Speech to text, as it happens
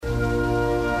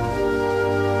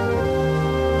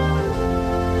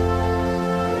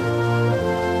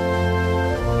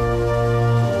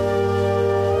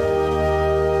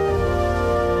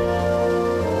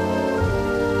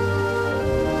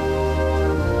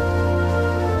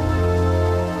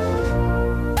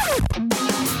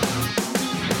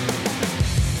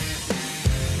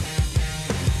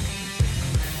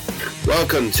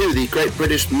welcome to the Great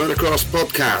British Motocross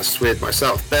podcast with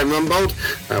myself, Ben Rumbold.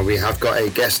 We have got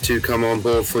a guest to come on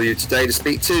board for you today to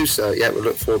speak to, so yeah, we'll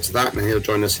look forward to that, and he'll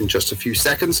join us in just a few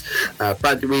seconds.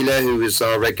 Bradley Wheeler, who is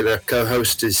our regular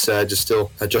co-host, is just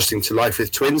still adjusting to life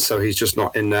with twins, so he's just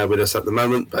not in with us at the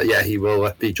moment, but yeah, he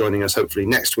will be joining us hopefully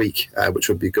next week, which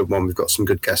would be a good one. We've got some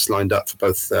good guests lined up for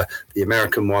both the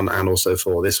American one and also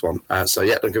for this one. So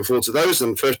yeah, looking forward to those.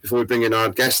 And first, before we bring in our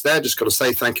guest there, just got to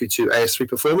say thank you to AS3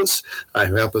 Performance,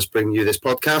 who help us bring you this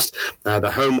podcast,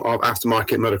 the home of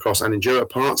aftermarket motocross and enduro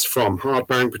parts, from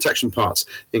hard-bearing protection parts,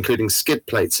 including skid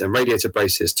plates and radiator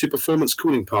braces, to performance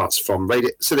cooling parts from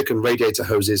silicone radiator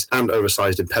hoses and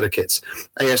oversized impeller kits.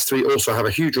 AS3 also have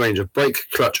a huge range of brake,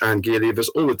 clutch and gear levers,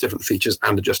 all with different features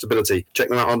and adjustability. Check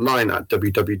them out online at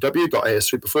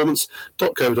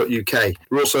www.as3performance.co.uk.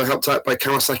 We're also helped out by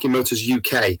Kawasaki Motors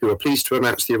UK, who are pleased to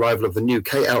announce the arrival of the new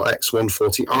KLX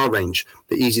 140R range.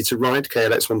 The easy-to-ride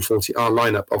KLX 140R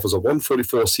lineup offers a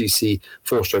 144cc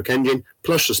four-stroke engine,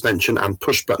 plush suspension and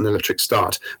push-button electric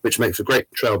start, which make for great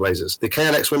trailblazers. The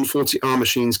KLX 140R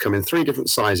machines come in 3 different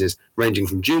sizes, ranging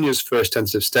from juniors' first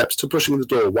tentative steps to pushing the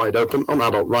door wide open on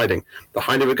adult riding. The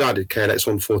highly regarded KLX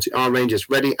 140R range is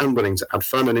ready and willing to add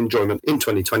fun and enjoyment in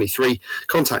 2023.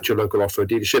 Contact your local off-road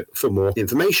dealership for more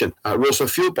information. We're also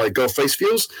fueled by Gulf Race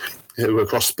Fuels, who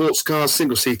across sports cars,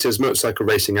 single-seaters, motorcycle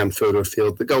racing and further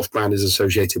afield. The Gulf brand is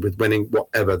associated with winning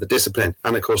whatever the discipline.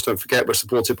 And of course, don't forget, we're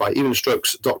supported by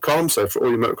evenstrokes.com, so for all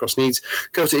your motocross needs,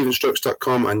 go to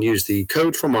evenstrokes.com and use the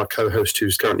code from our co-host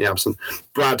who's currently absent,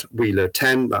 Brad Wheeler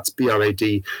 10, that's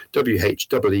BRADWHEELER 10,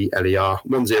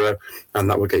 and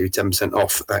that will get you 10%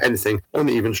 off anything on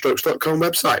the evenstrokes.com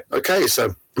website. Okay,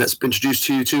 so let's introduce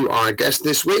to you to our guest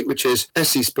this week, which is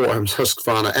SC Sporthomes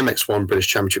Husqvarna MX1 British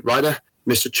Championship rider,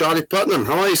 Mr. Charlie Putnam.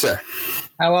 How are you, sir?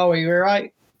 How are we? You all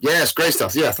right? Yes, great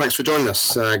stuff. Yeah, thanks for joining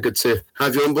us. Good to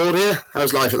have you on board here.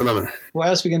 How's life at the moment? What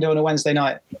else are we going to do on a Wednesday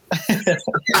night?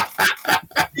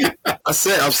 That's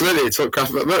it, absolutely. Talk crap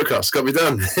about motocross. Got to be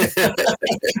done. I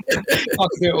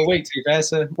could do it all week, to be fair,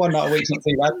 so one night a week's not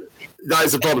too bad. That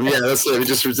is the problem, yeah. That's it.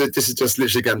 This is just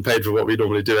literally getting paid for what we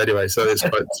normally do anyway, so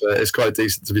it's quite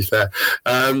decent, to be fair.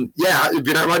 Yeah, you've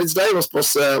been out riding today.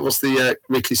 What's the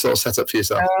weekly sort of setup for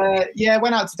yourself? Yeah,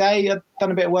 went out today. I've done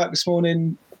a bit of work this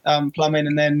morning, plumbing,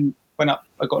 and then went up.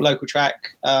 I got a local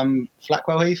track,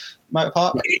 Flackwell Heath Motor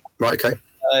Park. Right, okay.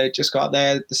 Just got up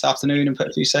there this afternoon and put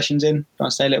a few sessions in, trying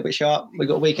to stay a little bit sharp. We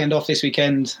got a weekend off this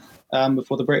weekend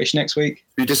before the British next week.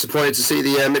 Were you disappointed to see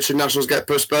the Michelin Nationals get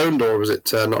postponed, or was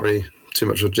it not really too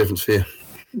much of a difference for you?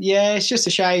 Yeah, it's just a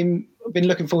shame. I've been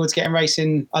looking forward to getting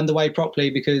racing underway properly,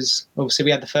 because obviously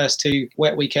we had the first 2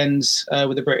 wet weekends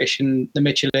with the British and the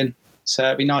Michelin, so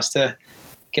it'd be nice to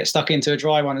get stuck into a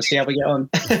dry one and see how we get on.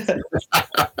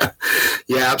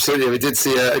 Yeah, absolutely. We did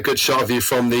see a good shot of you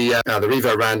from the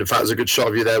Revo round. In fact, there's a good shot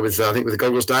of you there with, I think, with the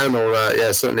goggles down, or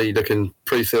yeah, certainly looking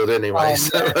pre-filled anyway.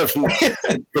 I've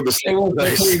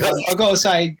got to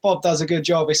say, Bob does a good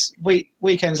job. It's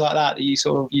weekends like that you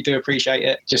do appreciate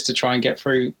it, just to try and get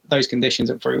through those conditions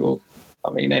at brutal. I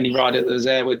mean, any rider that was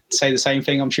there would say the same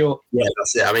thing, I'm sure. Yeah,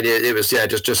 that's it. I mean, it was, yeah,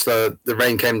 just the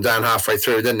rain came down halfway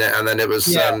through, didn't it? And then it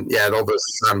was, all the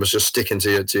sand was just sticking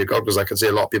to your goggles. I could see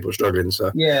a lot of people struggling.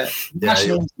 So yeah,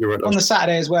 you're on the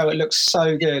Saturday as well, it looks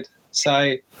so good.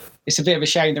 So it's a bit of a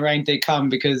shame the rain did come,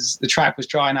 because the track was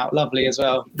drying out lovely as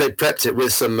well. They prepped it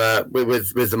with some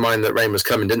with the mind that rain was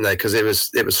coming, didn't they? Because it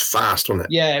was fast, wasn't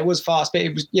it? Yeah, it was fast, but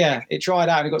it dried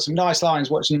out and it got some nice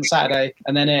lines watching on Saturday,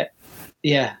 and then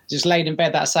just laid in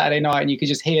bed that Saturday night and you could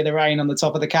just hear the rain on the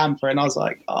top of the camper, and I was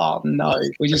like, oh no.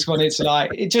 We just wanted to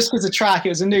it just was a track, it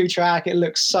was a new track, it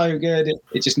looked so good,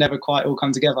 it just never quite all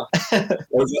come together.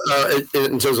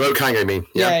 In terms of Oakhanger, you mean?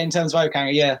 Yeah, in terms of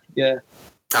Oakhanger, yeah.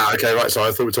 Ah, okay, right. So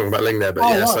I thought we were talking about Ling there, but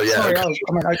sorry. Okay.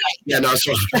 Okay. Yeah, no,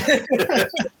 sorry.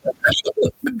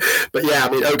 But yeah, I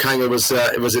mean, Oakhanger was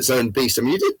its own beast. I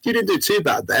mean, you didn't do too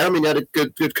bad there. I mean, you had a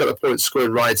good couple of points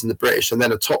scoring rides in the British, and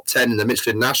then a top 10 in the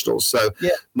Michelin Nationals. So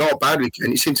not a bad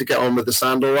weekend. You seem to get on with the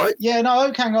sand all right. Yeah, no,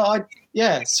 Oakhanger,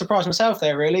 I surprised myself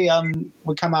there really.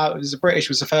 We come out as the British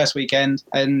was the first weekend,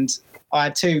 and I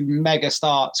had 2 mega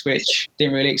starts, which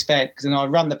didn't really expect, because I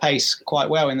run the pace quite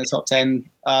well in the top 10.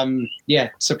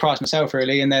 Surprised myself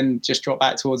really, and then just dropped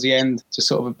back towards the end, just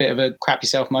sort of a bit of a crap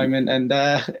yourself moment. And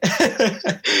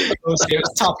obviously it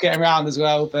was tough getting around as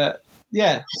well, but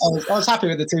yeah, I was happy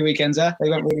with the 2 weekends there. They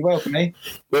went really well for me.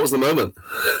 What was the moment?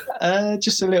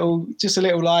 Just a little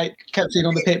kept in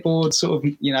on the pit board, sort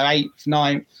of 8th,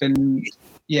 9th, and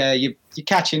yeah, you're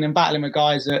catching and battling with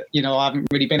guys that I haven't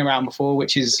really been around before,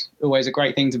 which is always a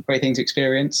great thing to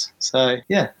experience. So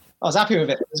yeah. I was happy with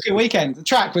it. It was a good weekend. The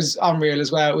track was unreal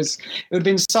as well. It would have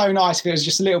been so nice if it was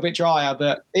just a little bit drier,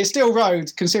 but it still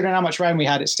rode, considering how much rain we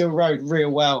had, it still rode real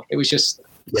well. It was just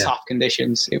tough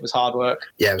conditions. It was hard work.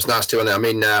 Yeah, it was nice too. And I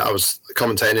mean, I was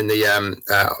commentating in the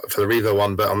for the Revo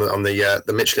one, but on the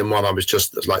Michelin one, I was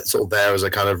just like sort of there as a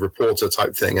kind of reporter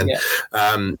type thing, and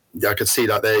I could see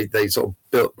like they sort of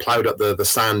plowed up the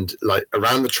sand like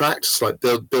around the track, just like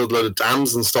build a load of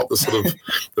dams and stop the sort of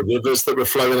the rivers that were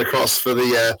flowing across for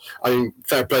the. I mean,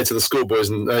 fair play to the schoolboys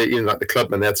and like the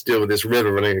clubmen, they had to deal with this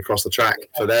river running across the track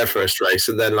for their first race,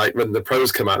 and then like when the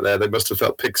pros come out there, they must have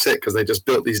felt pig sick because they just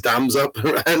built these dams up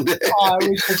around it.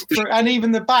 And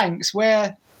even the banks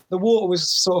where the water was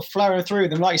sort of flowing through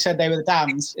them, like you said, they were the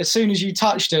dams. As soon as you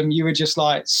touched them, you were just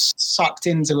like sucked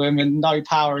into them and no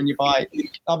power in your bike.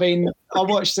 I mean, I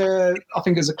watched I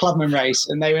think it was a clubman race,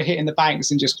 and they were hitting the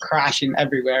banks and just crashing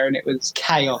everywhere, and it was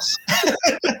chaos.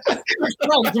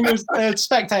 From a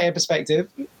spectator perspective.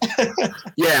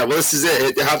 Yeah, well, this is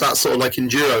it. It had that sort of like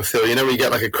enduro feel, you know, when you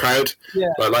get like a crowd. Yeah.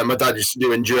 Like my dad used to do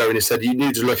enduro, and he said you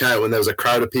need to look out when there was a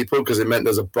crowd of people because it meant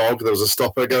there's a bog, there was a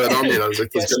stopper going on. You know, there's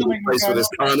like there's going to be a place for this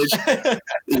carnage.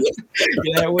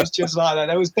 Yeah, it was just like that.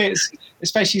 There was bits,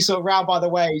 especially sort of round by the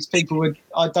waves.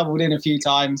 I doubled in a few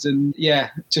times, and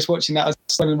just watching that, I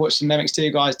was watching them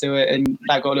MX2 guys do it, and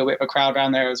that got a little bit of a crowd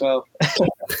around there as well.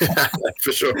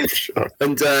 For sure.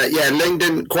 And Ling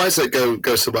didn't quite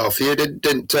go so well for you.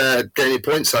 Didn't get any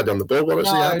points side on the board. What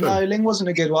actually happened? No, Ling wasn't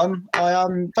a good one. I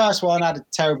first one had a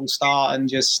terrible start and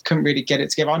just couldn't really get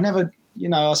it together.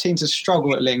 I seem to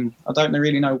struggle at Ling. I don't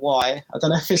really know why. I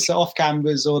don't know if it's the off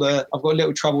cambers or I've got a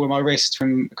little trouble with my wrist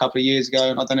from a couple of years ago,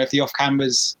 and I don't know if the off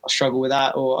cambers, I struggle with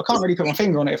that, or I can't really put my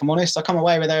finger on it, if I'm honest. I come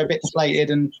away where they're a bit deflated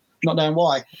and not knowing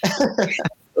why.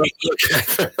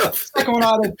 Second one,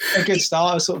 I had a good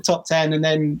start. I was sort of top 10, and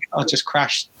then I just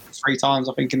crashed 3 times,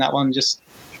 I think, in that one, just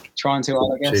trying too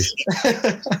hard, I guess.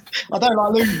 I don't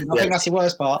like losing. I think that's the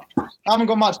worst part. I haven't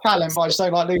got much talent, but I just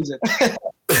don't like losing.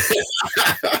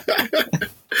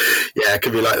 Yeah, it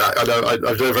can be like that. I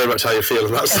know very much how you feel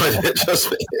on that side of it, trust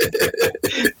me.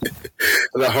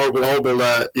 And that horrible,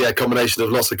 combination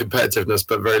of lots of competitiveness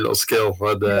but very little skill.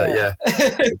 And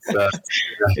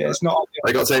it's not.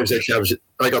 I got to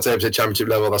AMC championship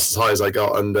level. That's as high as I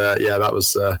got, and that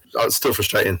was still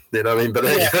frustrating. You know what I mean? But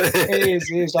it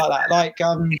is like that. Like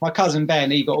my cousin Ben,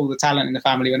 he got all the talent in the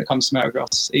family when it comes to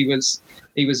motocross. He was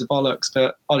a bollocks,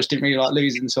 but I just didn't really like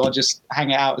losing, so I just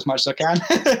hang it out as much as I can.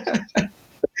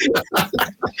 A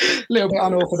little bit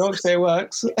unorthodox, but it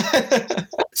works.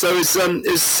 So is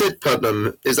Sid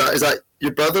Putnam, is that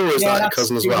your brother, or is that your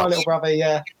cousin as well? My little brother,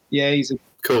 yeah, he's a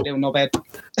cool little knobhead. To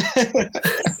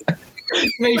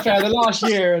be fair, the last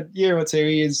year or two,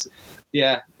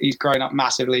 he's grown up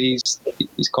massively.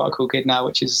 He's quite a cool kid now,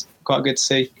 which is quite good to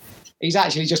see. He's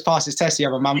actually just passed his test the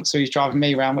other month, so he's driving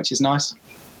me around, which is nice.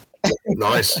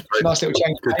 Nice. Nice little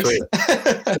change of pace.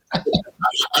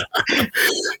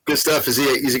 Good stuff. Is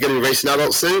he going to be racing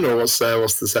adults soon, or what's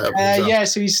the setup?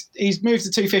 So he's moved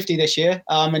to 250 this year,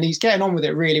 and he's getting on with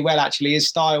it really well. Actually, his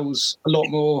style's a lot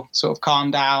more sort of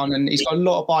calmed down, and he's got a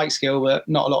lot of bike skill, but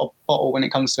not a lot of bottle when it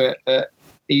comes to it. But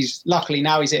he's luckily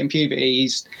now he's hitting puberty.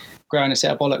 He's growing a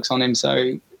set of bollocks on him,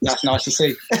 so that's nice to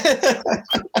see.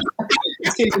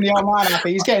 He's keeping the old man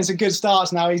happy. He's getting some good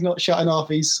starts now. He's not shutting off.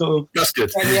 He's sort of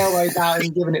getting the elbows out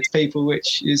and giving it to people,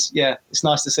 which is, it's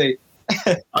nice to see.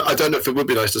 I don't know if it would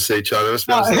be nice to see, Charlie. Let's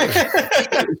be honest.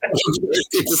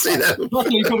 To see them.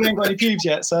 Luckily, he probably ain't got any pubes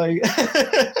yet, so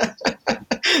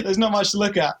there's not much to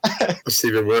look at. That's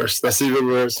even worse.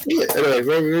 Anyway,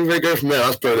 where we go from there?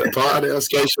 That's blown it apart. That's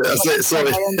it.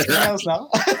 Sorry.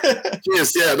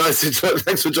 Cheers. Yeah, nice.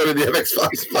 Thanks for joining the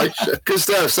MX5 show. Good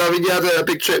stuff. So, I mean, you had a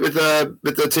big trip with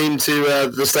the team to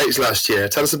the States last year.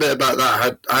 Tell us a bit about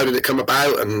that. How did it come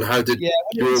about, and how did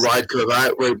your ride come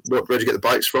about? Where did you get the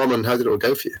bikes from, and how did it all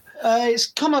go for you? It's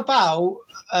come about.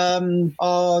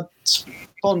 Our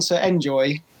sponsor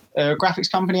Enjoy, a graphics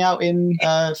company out in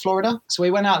Florida. So we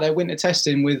went out there winter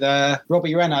testing with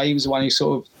Robbie Renner. He was the one who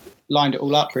sort of lined it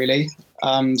all up, really.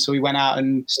 So we went out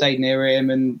and stayed near him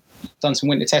and done some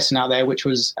winter testing out there, which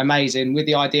was amazing, with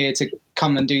the idea to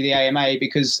come and do the AMA,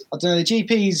 because I don't know, the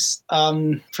GPs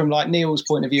from like Neil's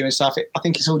point of view and stuff, I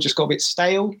think it's all just got a bit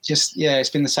stale. It's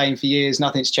been the same for years,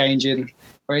 nothing's changing.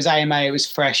 Whereas AMA, it was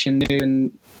fresh and new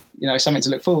and something to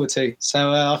look forward to.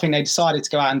 So I think they decided to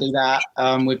go out and do that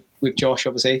with Josh,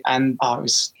 obviously, and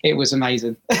it was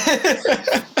amazing.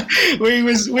 we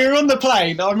were on the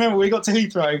plane. I remember we got to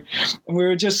Heathrow and we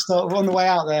were just on the way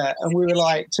out there, and we were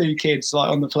like two kids like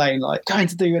on the plane, like going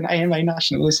to do an AMA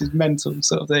national. This is mental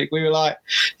sort of thing. We were like,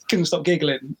 couldn't stop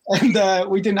giggling, and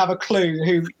we didn't have a clue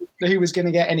who was going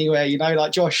to get anywhere. You know,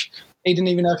 like Josh, he didn't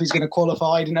even know if he was going to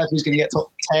qualify. He didn't know if he was going to get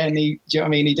top 10. Do you know what I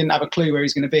mean? He didn't have a clue where he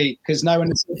was going to be because no one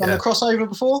had done the crossover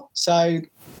before. So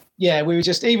yeah, we were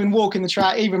just even walking the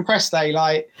track, even press day,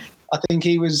 like. I think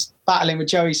he was battling with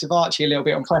Joey Savacci a little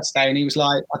bit on press day, and he was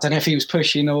like, I don't know if he was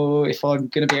pushing or if I'm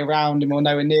going to be around him or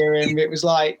nowhere near him. It was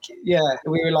like, yeah,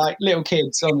 we were like little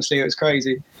kids. Honestly, it was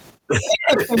crazy.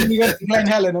 And we went to Glen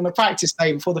Helen on a practice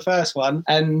day before the first one,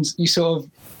 and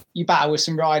you battle with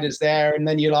some riders there, and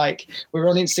then we were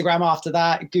on Instagram after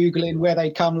that, Googling where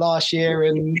they'd come last year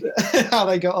and how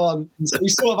they got on. So we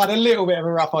sort of had a little bit of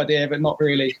a rough idea, but not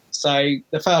really. So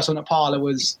the first one at Parla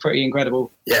was pretty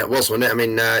incredible. Yeah, it was, wasn't it? I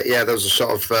mean, there was a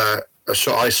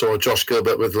shot I saw of Josh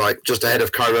Gilbert with like just ahead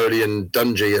of Cairoli and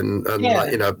Dungey and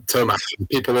like, you know, Tomac and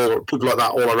people like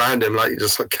that all around him, like you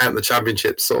just like count the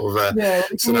championship sort of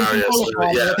scenario.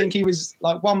 I think he was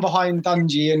like one behind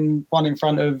Dungey and one in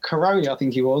front of Cairoli, I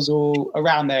think he was, or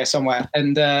around there somewhere.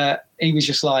 And he was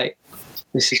just like,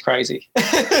 this is crazy.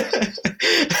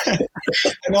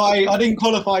 And I didn't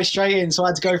qualify straight in, so I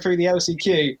had to go through the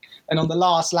LCQ. And on the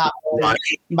last lap, I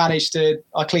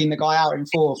cleaned the guy out in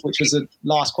fourth, which was the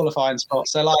last qualifying spot.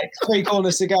 So like 3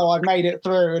 corners to go, I'd made it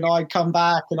through, and I'd come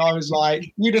back, and I was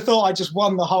like, you'd have thought I just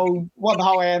won the whole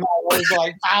AMA. I was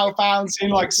like bouncing,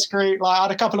 like scream. Like I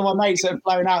had a couple of my mates that had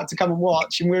flown out to come and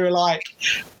watch, and we were like,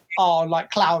 like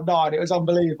cloud 9. It was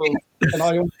unbelievable. And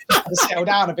I had to settle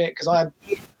down a bit because I had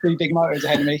 3 big motors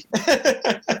ahead of me.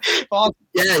 But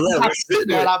at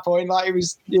that point, like it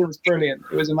was brilliant.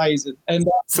 It was amazing. And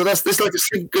so this like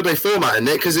a good day format, isn't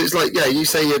it? Because it's like, you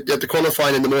say you have the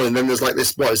qualifying in the morning, then there's like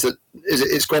this.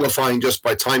 It's qualifying just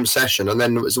by time session, and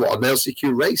then it's an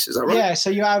LCQ race. Is that right? Yeah. So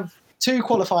you have 2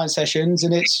 qualifying sessions,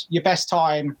 and it's your best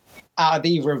time out of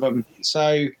either of them.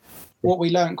 So what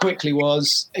we learned quickly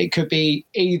was it could be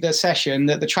either session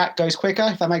that the track goes quicker,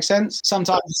 if that makes sense.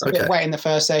 Sometimes it's a bit wet in the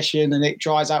first session and it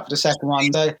dries out for the second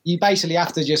one. So you basically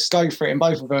have to just go for it in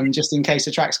both of them just in case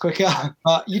the track's quicker.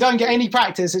 But you don't get any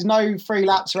practice. There's no 3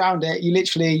 laps around it. You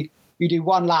do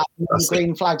 1 lap and the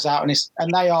green flags out,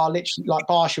 and they are literally like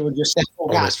Barshall would just set 4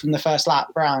 gas from the first lap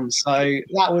round. So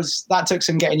that took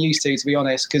some getting used to be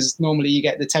honest, because normally you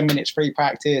get the 10 minutes free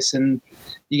practice and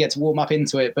you get to warm up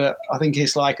into it. But I think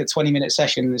it's like a 20-minute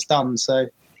session and it's done. So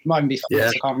it might even be 5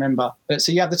 minutes, I can't remember. But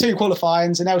so you have the 2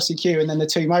 qualifyings, an LCQ, and then the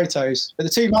 2 motos. But the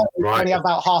 2 motos only have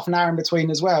about half an hour in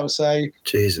between as well. So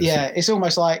Jesus. Yeah, it's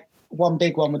almost like one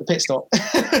big one with a pit stop.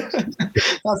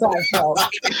 That's how it felt.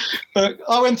 But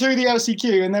I went through the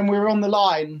LCQ, and then we were on the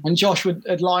line, and Josh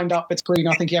had lined up between,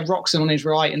 I think he had Roxon on his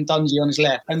right and Dungey on his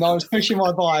left. And I was pushing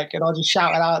my bike, and I just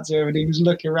shouted out to him, and he was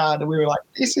looking around, and we were like,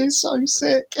 this is so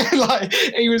sick. Like,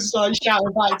 he was like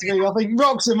shouting back to me. I think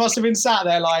Roxon must have been sat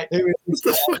there like,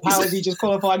 how is he just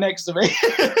qualified next to me?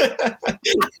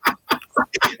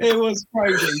 It was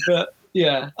crazy, but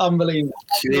yeah, unbelievable.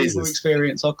 Unbelievable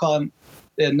experience. I can't.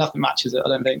 Nothing matches it, I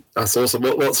don't think. That's awesome.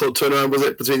 What sort of turnaround was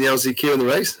it between the LCQ and the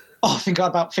race? I think I had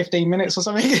about 15 minutes or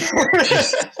something. I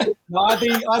had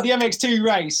the MX2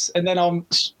 race, and then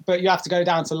but you have to go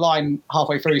down to the line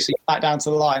halfway through, so you get back down to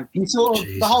the line. You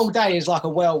the whole day is like a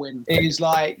whirlwind. It is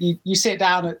like you sit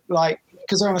down at like,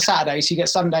 because they're on a Saturday, so you get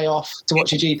Sunday off to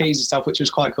watch your GPs and stuff, which was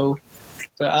quite cool.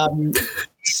 But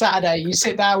Saturday, you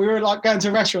sit down. We were like going to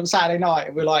a restaurant Saturday night,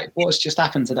 and we're like, "What's just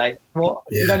happened today?"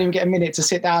 You don't even get a minute to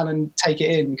sit down and take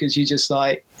it in because you just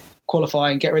like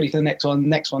qualify and get ready for the next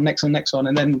one,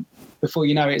 and then before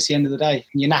you know it, it's the end of the day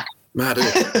and you're knackered. Mad,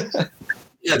 isn't it?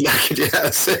 Yeah, knackered. Yeah,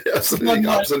 that's it. Absolutely,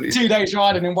 absolutely. 2 days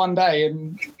riding in one day,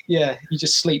 and yeah, you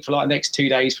just sleep for like the next 2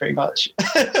 days pretty much.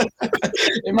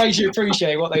 It makes you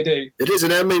appreciate what they do. It is,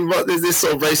 and I mean, this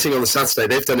sort of racing on the Saturday,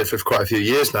 they've done it for quite a few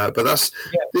years now, but do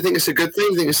you think it's a good thing?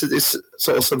 Do you think it's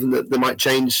sort of something that might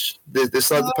change this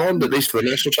side of the pond, at least for the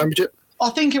national championship?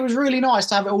 I think it was really nice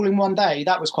to have it all in one day.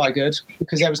 That was quite good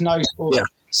because there was no sort of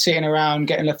sitting around,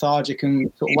 getting lethargic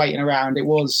and sort of waiting around. It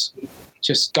was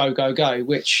just go,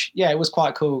 which, it was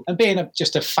quite cool. And being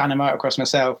just a fan of motocross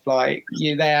myself, like,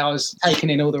 you're there, I was taking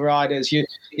in all the riders. You're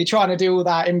trying to do all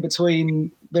that in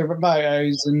between the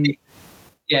motos, and,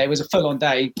 it was a full-on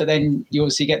day. But then you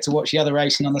obviously get to watch the other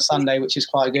racing on the Sunday, which is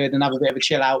quite good, and have a bit of a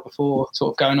chill out before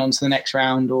sort of going on to the next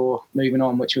round or moving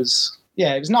on, which was...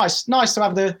 it was nice to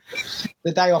have the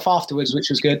day off afterwards,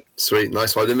 which was good. Sweet,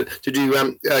 nice one. Did you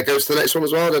go to the next one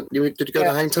as well? Did you go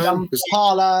to Hangtown?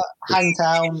 Parla,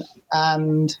 Hangtown,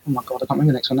 and oh my god, I can't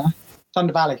remember the next one now.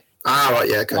 Thunder Valley. Right,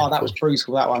 yeah, okay. Oh, that was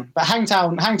brutal, that one. But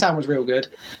Hangtown was real good.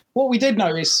 What we did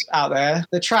notice out there,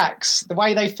 the tracks, the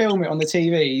way they film it on the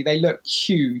TV, they look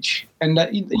huge. And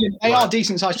they are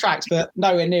decent-sized tracks, but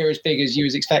nowhere near as big as you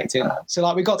was expecting. So,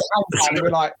 like, we got to Hangtown and we were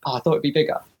like, I thought it'd be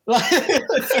bigger.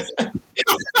 It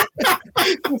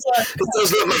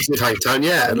does look like Hangtown,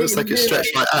 yeah. It looks like it's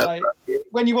stretched like that. Like,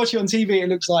 when you watch it on TV, it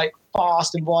looks like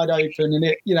fast and wide open, and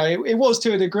it was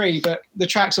to a degree, but the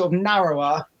track's sort of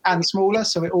narrower and smaller,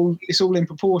 so it's all in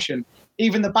proportion.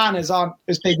 Even the banners aren't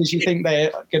as big as you think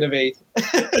they're going to be.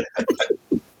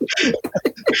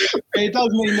 It does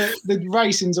mean that the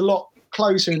racing's a lot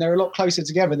closer, and they're a lot closer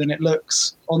together than it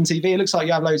looks on TV. It looks like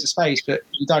you have loads of space, but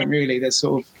you don't really. There's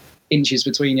sort of inches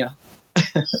between you.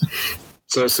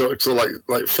 So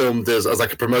like filmed as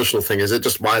like a promotional thing. Is it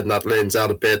just widen that lanes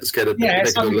out a bit? It's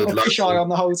it's like you've got a fisheye on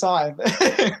the whole time.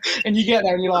 And you get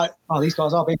there and you're like, oh, these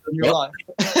guys are bigger in real life.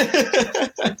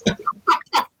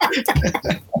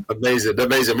 Amazing.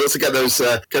 We'll also get those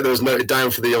noted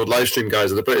down for the old live stream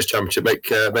guys at the British Championship. Make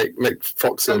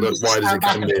Foxhill look wide as it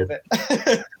can be.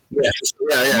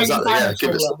 Yeah, exactly. Yeah,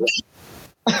 give us.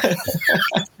 I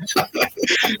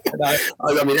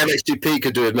mean, MXGP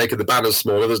could do it, making the banners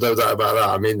smaller. There's no doubt about that.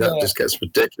 I mean, that just gets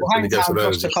ridiculous when he gets to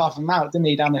those. Took half of them out, didn't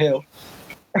he, down the hill?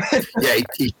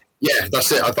 Yeah,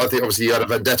 that's it. I think obviously you had a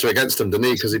vendetta against him, didn't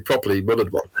he? Because he properly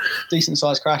mullered one. Decent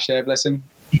sized crash there, bless him.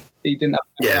 He didn't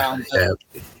have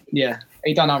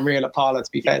he done unreal at Parlour,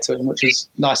 to be fair to him, which was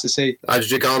nice to see. How did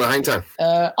you go on at Hangtown?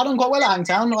 I done quite well at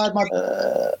Hangtown. I had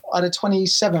a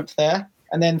 27th there.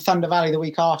 And then Thunder Valley the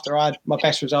week after, I had my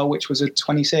best result, which was a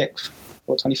 26th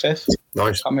or 25th. Nice. I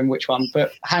can't remember which one.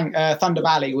 But Thunder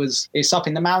Valley it's up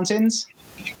in the mountains.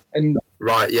 And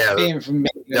right, yeah. Being from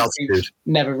altitude.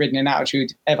 Never ridden in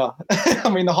altitude ever. I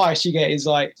mean, the highest you get is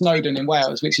like Snowdon in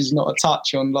Wales, which is not a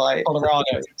touch on like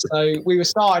Colorado. So we were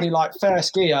starting in like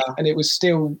first gear, and it was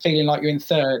still feeling like you're in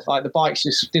third. Like the bikes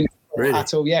just didn't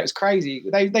at all. Yeah, it was crazy.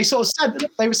 They sort of said,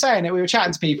 they were saying it. We were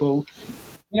chatting to people.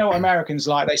 You know what Americans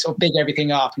like? They sort of big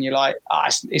everything up, and you're like,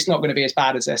 it's not going to be as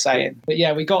bad as they're saying. But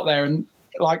yeah, we got there, and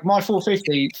like my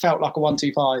 450 felt like a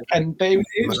 125, but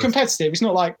it was competitive. It's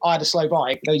not like I had a slow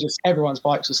bike. Everyone's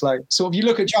bikes are slow. So if you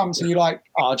look at jumps and you're like,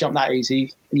 I'll jump that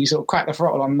easy, and you sort of crack the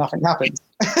throttle on, and nothing happens.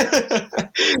 Yeah,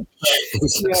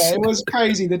 it was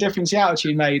crazy the difference the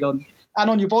altitude made on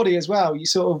your body as well.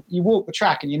 You walk the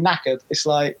track and you're knackered. It's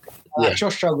like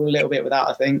Josh struggled a little bit with that,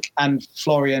 I think, and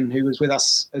Florian, who was with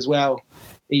us as well.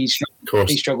 He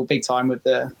struggled big time with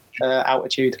the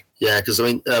altitude. Yeah, because I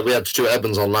mean, we had Stuart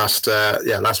Evans on last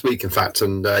week, in fact,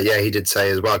 and he did say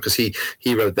as well, because he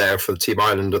rode there for the Team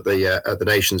Ireland at the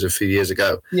Nations a few years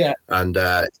ago. Yeah, and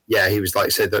he was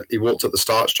like, said that he walked up the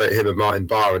start straight, him and Martin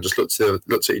Barr, and just looked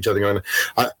at each other, going,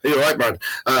 "Are you all right, man?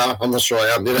 I'm not sure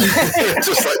I am." You know,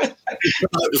 just like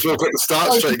just walk up the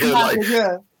start straight, going like,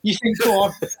 "Yeah." You think,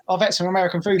 I've ate some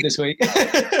American food this week.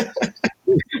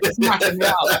 Smacking me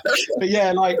out. But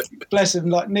yeah, like bless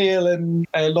him, like Neil and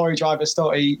lorry driver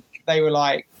Stotty, they were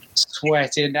like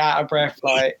sweating, out of breath,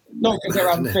 like not because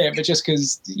they're unfit, but just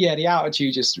because the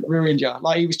altitude just ruined you.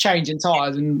 Like he was changing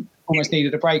tyres and almost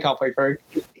needed a break halfway through.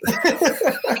 Did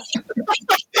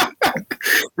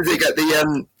you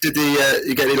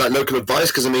get any like local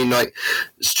advice? Because I mean, like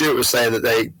Stuart was saying that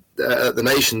they. At the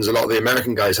Nations, a lot of the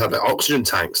American guys had like oxygen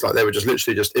tanks, like they were just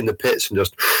literally just in the pits and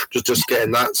just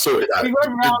getting that sorted out. We went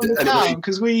around the town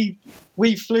because we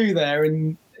flew there,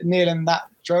 and Neil and that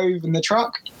drove in the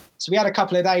truck. So we had a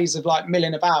couple of days of like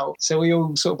milling about. So we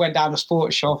all sort of went down to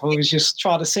sports shop and was just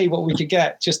trying to see what we could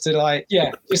get, just to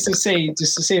see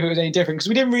if it was any different. Because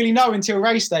we didn't really know until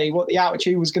race day what the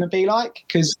altitude was going to be like.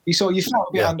 Because you felt a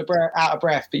bit out of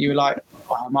breath, but you were like,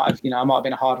 I might have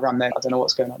been a hard run there. I don't know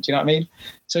what's going on. Do you know what I mean?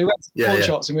 So we went to sports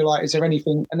shops and we were like, is there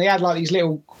anything? And they had like these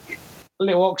little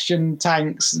oxygen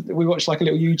tanks. We watched like a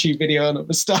little YouTube video on it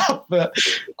and stuff, but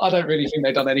I don't really think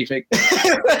they've done anything.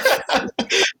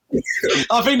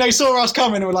 I think they saw us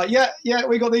coming and were like, yeah,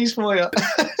 we got these for you.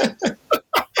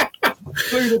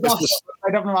 Flew the dust.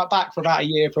 They'd have them right back for about a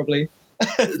year, probably.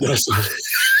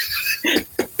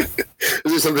 Was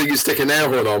it something you stick an air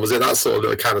horn on? Was it that sort of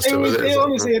little canister?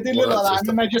 Honestly, it did look like that. And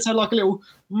then they just had like a little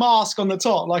mask on the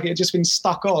top, like it had just been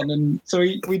stuck on. And so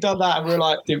we done that and we were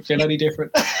like, didn't feel any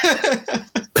different.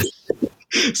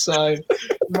 So we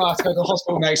might have to go to the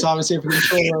hospital next time and see if we can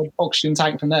draw an oxygen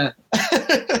tank from there.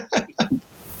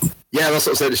 Yeah, that's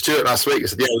what I said to Stuart last week. I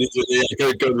said,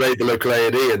 go raid the local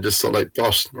A&E and just sort of like,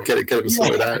 gosh, get them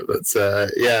sorted out. But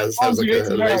it sounds like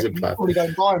an amazing plan. Probably go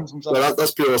and buy them from somewhere. Well,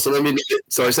 that's pure awesome. I mean,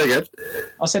 sorry, say again.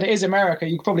 I said it is America.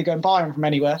 You could probably go and buy them from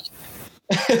anywhere.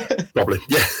 Probably,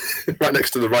 yeah. Right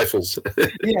next to the rifles.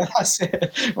 Yeah, that's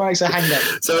it. Right next to the hangar.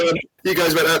 So you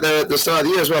guys went out there at the start of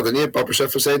the year as well, didn't you? Barbara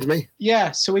Chef was saying to me.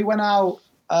 Yeah, so we went out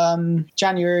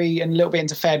January and a little bit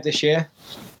into Feb this year,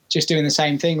 just doing the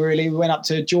same thing, really. We went up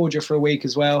to Georgia for a week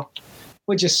as well.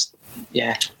 We're just,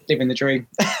 living the dream.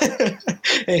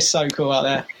 It's so cool out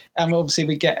there. And obviously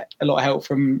we get a lot of help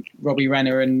from Robbie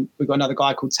Renner, and we've got another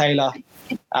guy called Taylor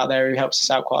out there who helps us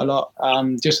out quite a lot.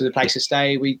 Just with the place to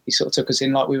stay, he sort of took us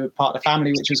in like we were part of the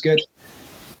family, which was good.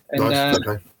 And nice.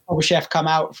 Okay. Bobby Chef come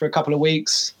out for a couple of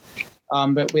weeks,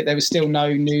 but there was still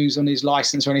no news on his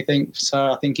license or anything.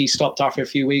 So I think he stopped after a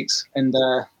few weeks, and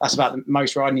that's about the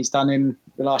most riding he's done in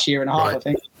the last year and a half, right. I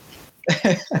think.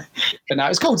 But no,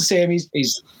 it's cool to see him.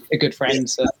 He's a good friend,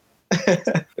 so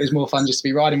it was more fun just to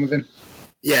be riding with him.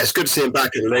 Yeah, it's good to see him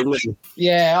back in the ring.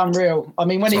 Yeah, unreal. I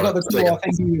mean, when he got the call,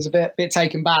 I think he was a bit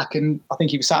taken back, and I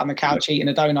think he was sat on the couch eating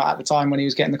a donut at the time when he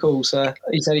was getting the call. So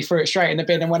he said he threw it straight in the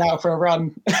bin and went out for a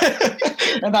run.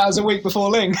 And that was a week before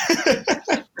Ling.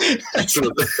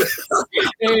 Excellent.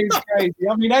 It was crazy.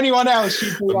 I mean, anyone else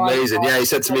should be amazing. Yeah, he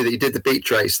said to me that he did the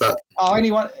beat race.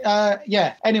 Anyone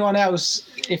else,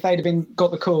 if they'd have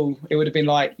got the call, it would have been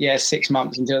like 6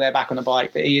 months until they're back on the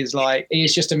bike. But he is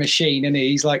just a machine, and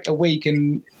he's like a week,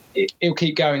 and he'll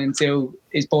keep going until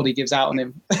his body gives out on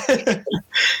him.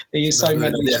 He is so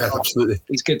mentally strong. Absolutely.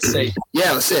 He's good to see.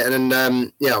 Yeah, that's it. And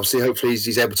then, obviously, hopefully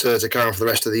he's able to carry on for the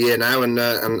rest of the year now and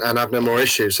have no more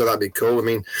issues. So that'd be cool. I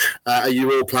mean, are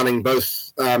you all planning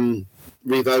both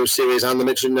Revo Series and the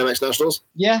Michelin MX Nationals?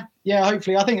 Yeah.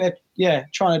 Hopefully, I think they're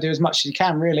trying to do as much as he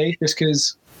can, really, just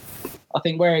because I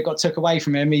think where it got took away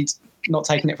from him, he's not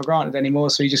taking it for granted anymore.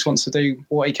 So he just wants to do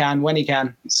what he can when he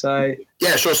can. So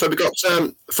yeah, sure. So we've got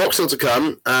Foxhill to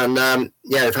come, and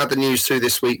we've had the news through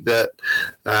this week that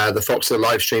the Foxhill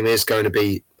live stream is going to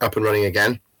be up and running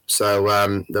again.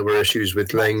 So there were issues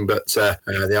with Ling, but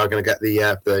they are going to get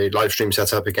the live stream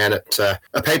set up again at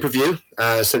a pay-per-view,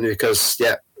 simply because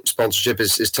sponsorship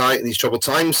is tight in these troubled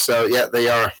times. So they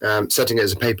are setting it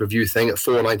as a pay-per-view thing at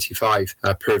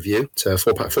 $4.95 per view, so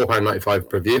 £4.95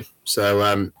 per view.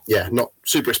 So not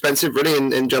super expensive really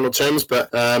in general terms, but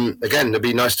again, it'd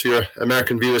be nice for your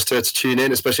American viewers to tune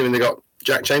in, especially when they got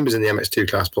Jack Chambers in the MX2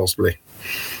 class possibly.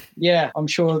 Yeah, I'm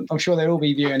sure they'll all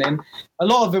be viewing in. A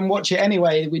lot of them watch it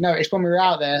anyway. We noticed when we were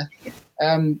out there,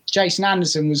 Jason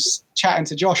Anderson was chatting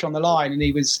to Josh on the line, and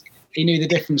he knew the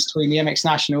difference between the MX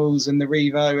Nationals and the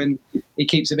Revo, and he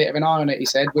keeps a bit of an eye on it, he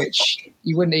said, which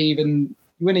you wouldn't even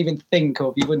think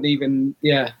of. You wouldn't even,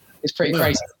 it's pretty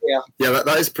crazy. Yeah,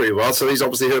 that is pretty wild. So he's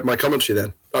obviously heard my commentary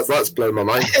then. That's blown my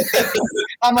mind.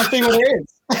 That must be what it is.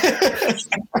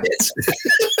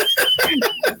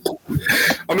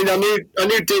 I mean, I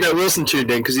knew Dino Wilson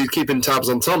tuned in because he's keeping tabs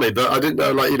on Tommy, but I didn't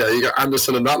know, you got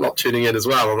Anderson and that lot tuning in as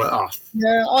well. I'm like,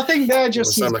 yeah, I think they're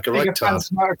just as like big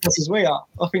fans of motocross as we are.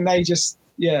 I think they just,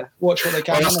 watch what they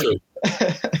can. That's cool.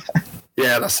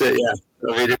 Yeah, that's it, yeah.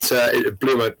 I mean, it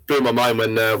blew my mind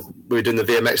when we were doing the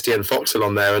VMXDN Foxhill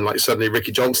on there, and suddenly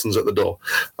Ricky Johnson's at the door.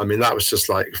 I mean, that was just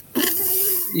like...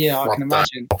 Yeah, I can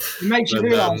imagine. It makes you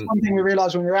realise, one thing we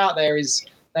realised when we were out there is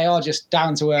they are just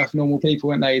down-to-earth normal people,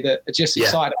 aren't they, that are just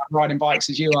excited about riding bikes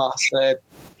as you are. So,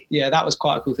 that was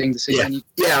quite a cool thing to see.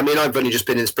 Yeah, I mean, I've only just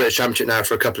been in British Championship now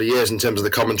for a couple of years in terms of the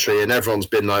commentary, and everyone's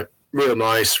been real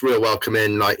nice, real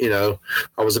welcoming. I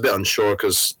was a bit unsure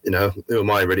because, who am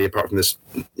I really apart from this,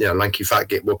 lanky fat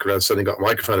git walking around suddenly got a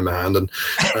microphone in my hand, and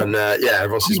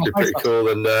everyone seems to be pretty cool,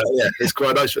 and it's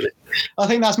quite nice really. I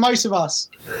think that's most of us.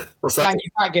 What's that? Lanky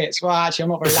fat gits. Well, actually, I'm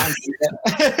not very lanky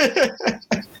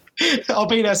yet. I'll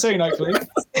be there soon, hopefully.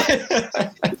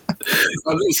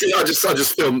 I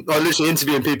literally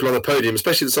interviewing people on the podium,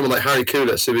 especially someone like Harry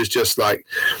Koulis, who is just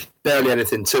barely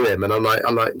anything to him, and I'm like,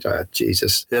 oh,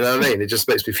 Jesus, you know what I mean? It just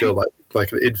makes me feel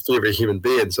like an inferior human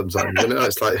being sometimes.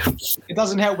 It's like it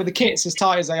doesn't help with the kits as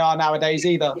tight as they are nowadays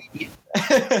either.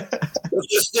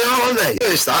 Just, aren't they?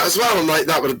 Noticed that as well. I'm like,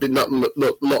 that would have been not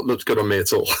looked good on me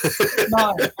at all.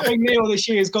 No, I think Neil this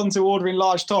year has gone to ordering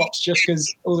large tops just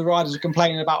because all the riders are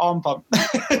complaining about arm pump.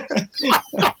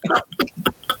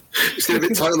 It's getting a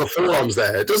bit tight on the forearms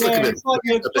there. It does look a bit.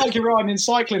 It's like you're riding in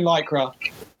cycling lycra.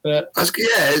 But is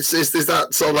that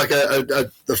sort of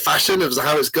the fashion of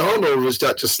how it's gone, or was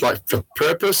that just for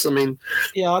purpose? I mean,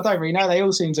 I don't really know. They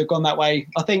all seem to have gone that way.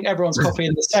 I think everyone's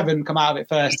copying the 7 come out of it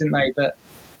first, didn't they? But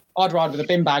I'd ride with a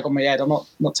bin bag on my head. I'm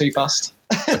not too fussed.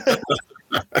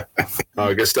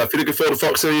 Oh, good stuff. You looking forward to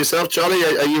Foxhill yourself, Charlie?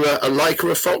 Are you a liker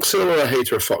of Foxhill or a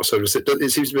hater of Foxhill? It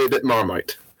seems to be a bit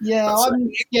Marmite. Yeah,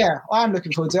 I am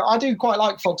looking forward to it. I do quite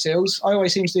like Fox Hills. I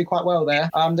always seem to do quite well there.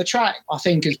 The track, I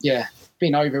think, has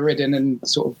been overridden and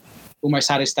sort of almost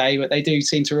had its day, but they do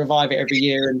seem to revive it every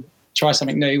year and try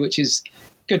something new, which is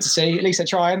good to see. At least they're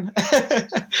trying.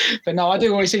 But no, I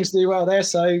do always seem to do well there,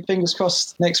 so fingers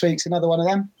crossed next week's another one of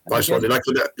them. Nice one. Do you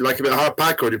like a bit of hard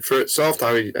pack, or do you prefer it soft?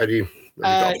 How do you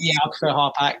I prefer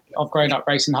hard pack. I've grown up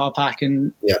racing hard pack,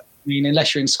 and I mean,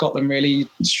 unless you're in Scotland, really,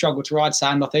 you struggle to ride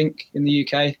sand, I think, in the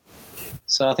UK.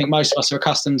 So I think most of us are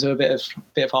accustomed to a bit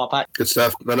of hard pack. Good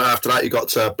stuff. Then after that, you got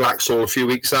Blacksall a few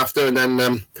weeks after, and then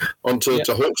on to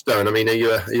Hawkstone. I mean, are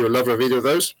you a lover of either of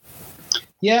those?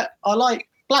 Yeah, I like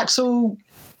Blacksall.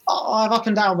 I have up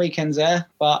and down weekends there,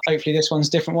 but hopefully this one's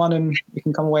a different one and we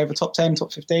can come away with a top 10,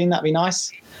 top 15. That'd be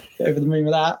nice. Get over the moon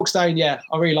with that. Hawkstone,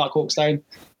 I really like Hawkstone.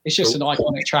 It's just an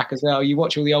iconic track as well. You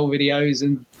watch all the old videos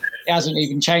and it hasn't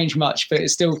even changed much, but it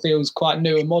still feels quite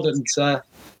new and modern. So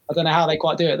I don't know how they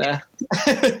quite do it there.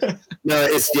 No,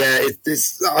 it's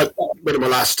one of my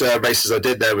last races I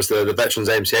did there was the Veterans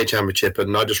AMCA Championship,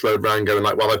 and I just rode around going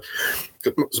like, well,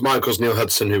 it was my uncle's Neil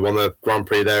Hudson who won the Grand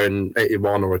Prix there in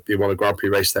 81, or he won a Grand Prix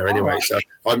race there anyway. So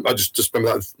I just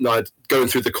remember that night going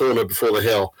through the corner before the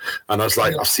hill, and I was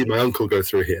like, I've seen my uncle go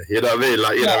through here. You know what I mean?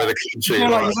 Like, with the country. You're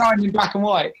like riding in black and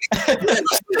white.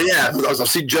 I've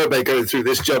seen Joe Bay going through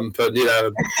this jump, and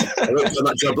on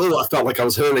that jump, I felt like I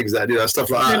was hurling then, stuff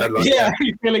like that. And,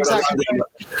 you feel exactly.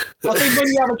 I think when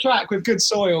you have a track with good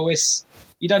soil,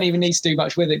 you don't even need to do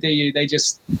much with it, do you?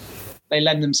 They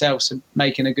lend themselves to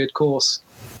making a good course.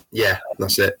 Yeah,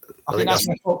 that's it. I think that's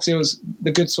where Fox Hills,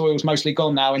 the good soil's mostly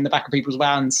gone now in the back of people's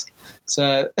vans.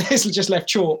 So it's just left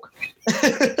chalk.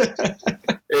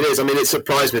 It is. I mean, it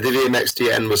surprised me. The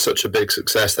VMXDN was such a big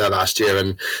success there last year,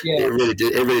 and it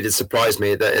really did surprise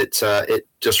me that it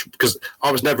just, because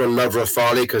I was never a lover of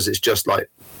Farley, because it's just like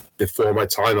before my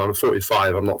time. I'm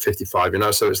 45. I'm not 55.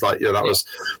 So it's like that was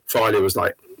Farley was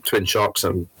like twin shocks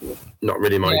and not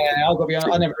really my. Yeah, I've got to be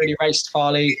honest. I never really raced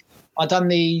Farley. I done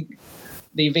the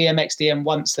VMXDM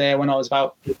once there when I was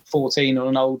about 14 on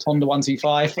an old Honda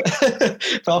 125.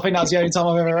 But I think that's the only time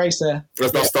I've ever raced there.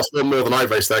 That's one more than I've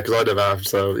raced there, because I never have.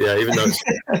 So, even though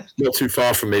it's not too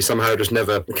far from me, somehow it just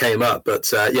never came up. But,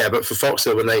 but for Fox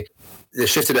Hill, when they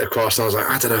shifted it across, and I was like,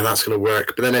 I don't know if that's going to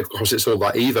work. But then, of course, it's all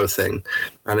that Evo thing,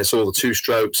 and it's all the two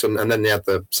strokes, and then they had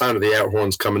the sound of the air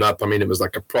horns coming up. I mean, it was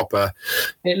like a proper...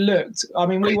 It looked... I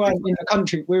mean, we weren't in the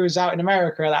country. We was out in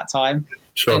America at that time.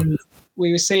 Sure. And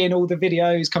we were seeing all the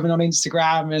videos coming on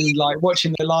Instagram and like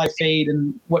watching the live feed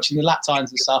and watching the lap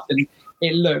times and stuff, and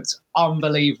it looked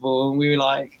unbelievable, and we were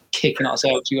like kicking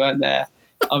ourselves we weren't there.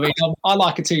 I mean, I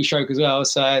like a two-stroke as well,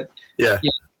 so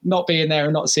not being there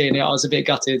and not seeing it, I was a bit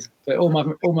gutted. But all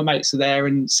my mates are there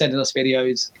and sending us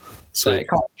videos, so it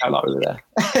can't count like we were there.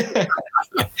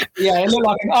 It looked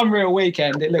like an unreal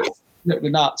weekend. It looked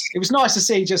nuts. It was nice to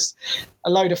see just a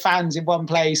load of fans in one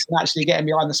place and actually getting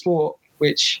behind the sport,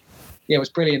 which it was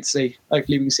brilliant to see.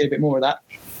 Hopefully we can see a bit more of that.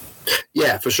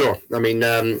 Yeah, for sure. I mean,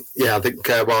 I think,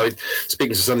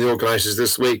 speaking to some of the organisers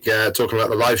this week, talking about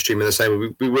the live stream, and they're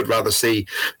saying we would rather see,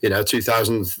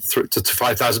 2,000 to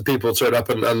 5,000 people turn up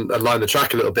and line the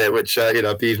track a little bit, which,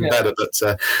 be even better.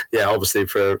 But, obviously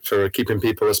for keeping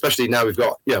people, especially now we've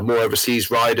got, more overseas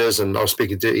riders. And I was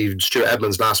speaking to even Stuart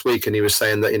Edmonds last week, and he was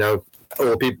saying that, a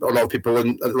lot of people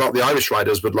and a lot of the Irish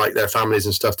riders would like their families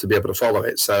and stuff to be able to follow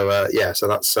it. So so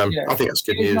that's I think that's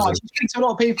good news. Nice. You speak to a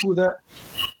lot of people that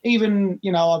even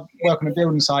I work on a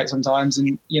building site sometimes,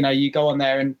 and you go on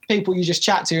there and people you just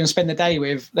chat to and spend the day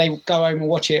with, they go home and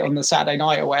watch it on the Saturday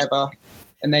night or whatever,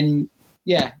 and then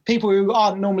people who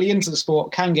aren't normally into the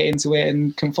sport can get into it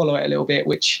and can follow it a little bit,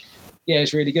 which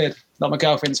is really good. Like my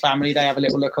girlfriend's family, they have a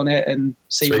little look on it and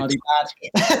see when I do bad.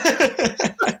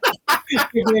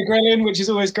 Give me a grilling, which is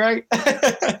always great.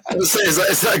 Is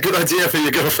that a good idea for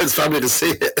your girlfriend's family to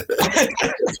see it?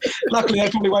 Luckily, they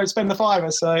probably won't spend the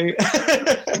 £5, so I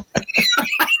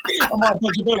might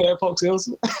dodge a bullet at Fox Hills.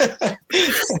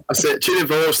 That's it. Tune in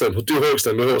for Hawkstone. We'll do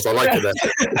Hawkstone with horse. I like it then.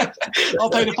 I'll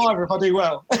pay the £5 if I do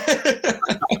well.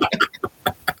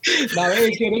 No,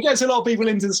 it is good. It gets a lot of people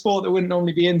into the sport that wouldn't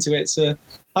normally be into it. So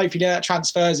hopefully that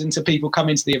transfers into people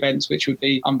coming to the events, which would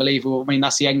be unbelievable. I mean,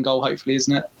 that's the end goal, hopefully,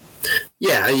 isn't it?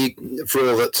 Yeah, for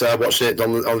all that watching it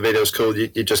on the video is cool.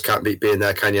 You just can't beat being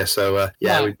there, can you? So we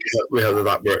hope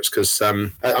that works, because I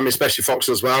mean, especially Fox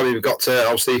as well. I mean, we've got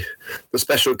obviously the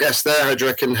special guest there. How do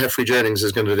you reckon Heffrey Jennings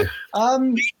is going to do?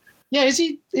 Is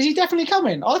he definitely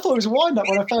coming? I thought it was a wind up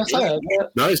when I first heard.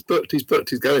 But... No, he's booked. He's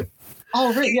going.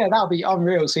 Oh, really? Yeah, that would be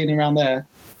unreal seeing him around there.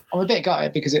 I'm a bit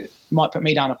gutted because it might put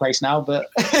me down a place now, but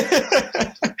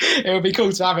it would be cool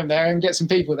to have him there and get some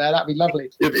people there. That'd be lovely.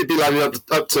 It'd be lining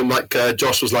up to him like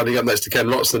Josh was lining up next to Ken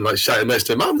Roxton, like shouting next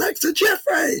to him, "I'm next to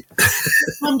Jeffrey."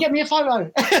 Mum, get me a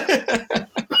photo.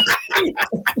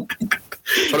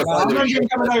 I remember him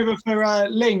coming over for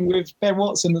Ling with Ben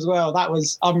Watson as well. That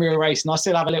was unreal racing. I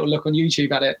still have a little look on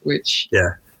YouTube at it, which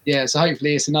yeah. So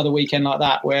hopefully it's another weekend like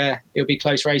that where it'll be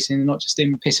close racing and not just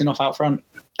him pissing off out front.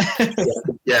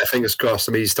 Yeah, fingers crossed.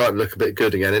 I mean, he's starting to look a bit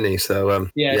good again, isn't he? So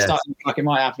it's starting to look like it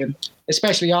might happen.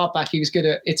 Especially hardback. He was good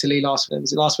at Italy last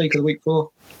week or the week before?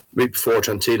 Week before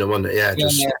Trentino, wasn't it? Yeah.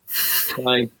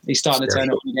 So he's starting to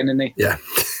turn up again, isn't he? Yeah.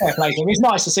 Fair play to him. It's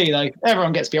nice to see, though.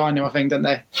 Everyone gets behind him, I think, don't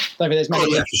they? Maybe there's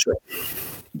many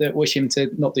that wish him to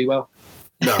not do well.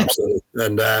 No, absolutely.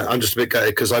 And I'm just a bit gutted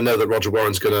because I know that Roger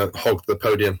Warren's going to hog the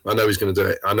podium. I know he's going to do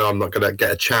it. I know I'm not going to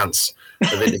get a chance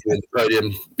of interviewing the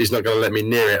podium. He's not going to let me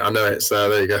near it. I know it. So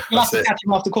there you go. You'll have to catch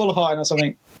him after qualifying or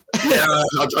something. Yeah,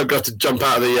 I've got to jump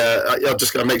out of the. I've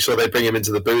just got to make sure they bring him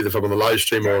into the booth if I'm on the live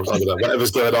stream or I don't know,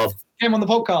 whatever's going on. Get him on the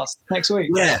podcast next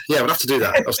week. Yeah, we'll have to do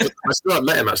that. I still haven't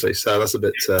met him actually, so that's a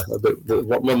bit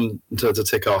one to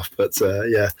tick off. But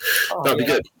that'd be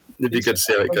good. It'd be good to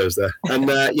see how it goes there. And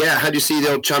how do you see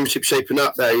the old championship shaping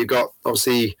up there? You've got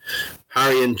obviously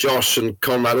Harry and Josh and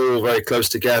Conrad all very close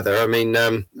together. I mean, I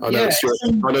know it's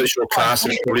your class,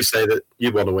 and you probably say that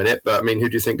you want to win it. But I mean, who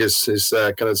do you think is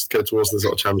going to go towards the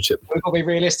sort of championship? We've got to be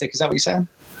realistic. Is that what you're saying?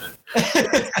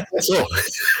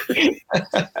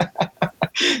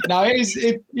 No, it is.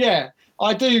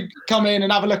 I do come in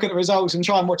and have a look at the results and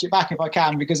try and watch it back if I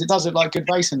can, because it does look like good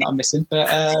racing that I'm missing. But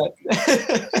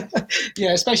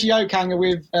especially Okanga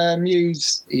with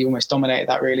Muse, he almost dominated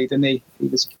that, really, didn't he? He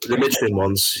was the Michelin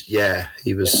ones. Yeah,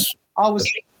 he was. Yeah. It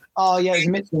was the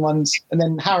Michelin ones, and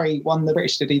then Harry won the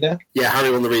British, did he there? Yeah,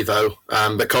 Harry won the Revo,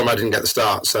 but Conrad didn't get the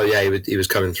start, so he was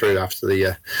coming through after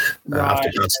the after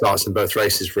bad starts in both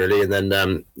races, really, and then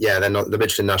then the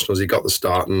Michelin Nationals he got the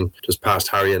start and just passed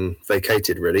Harry and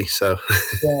vacated, really. So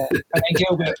and then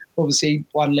Gilbert obviously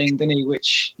won Ling, didn't he?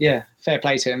 Which fair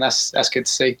play to him. That's good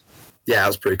to see. Yeah, that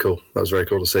was pretty cool. That was very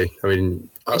cool to see. I mean,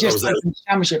 it just opens the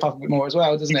championship up a bit more as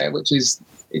well, doesn't it? Which is,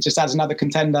 it just adds another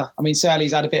contender. I mean,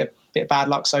 Surly's had a bit of bad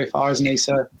luck so far, hasn't he?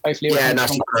 So hopefully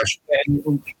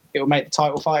it'll make the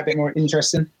title fight a bit more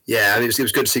interesting. Yeah, and it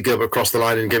was good to see Gilbert cross the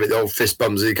line and give it the old fist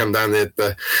bumps as he come down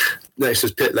the next to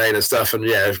his pit lane and stuff, and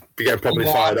be getting properly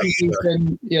fired up.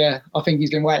 I think he's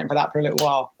been waiting for that for a little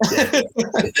while.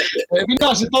 It'd be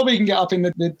nice if Bobby can get up in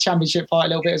the championship fight a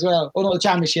little bit as well, or not the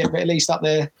championship, but at least up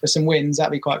there for some wins.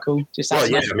 That'd be quite cool.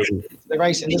 The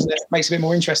racing, doesn't it? Makes it a bit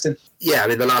more interesting. Yeah, I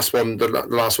mean the last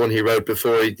one he rode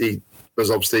before he was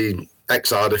obviously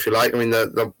exiled, if you like. I mean,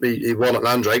 he won at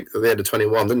Landrake at the end of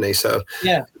 21, didn't he? So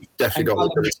definitely got the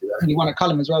ability there. He won at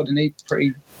Cullum as well, didn't he?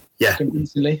 Pretty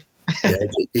convincingly.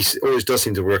 He always does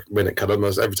seem to win at Cullum.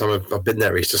 Every time I've been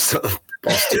there, he's just sort of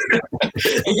bossed it.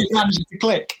 He just manages to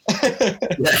click.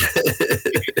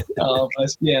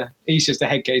 He's just a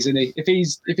head case, isn't he?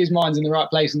 If his mind's in the right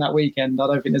place on that weekend, I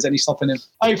don't think there's any stopping him.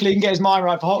 Hopefully he can get his mind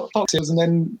right for Foxhills and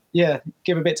then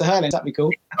give a bit to Hurlings. That'd be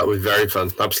cool. That would be very fun,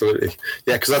 absolutely.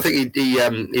 Yeah, because I think he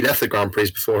left the Grand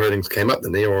Prix before Hurlings came up,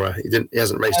 didn't he? Or he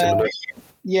hasn't raced in the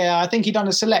I think he'd done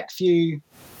a select few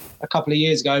a couple of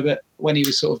years ago, but when he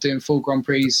was sort of doing full Grand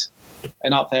Prix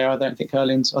and up there, I don't think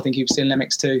Hurlings. I think he was still in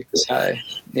MX2. So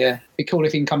it'd be cool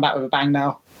if he can come back with a bang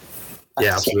now.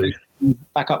 Absolutely.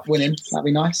 Back up winning. That'd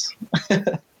be nice.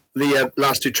 The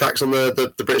last two tracks on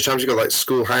the British Championship, you got like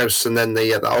Schoolhouse and then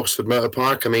the Oxford Motor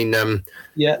Park. I mean,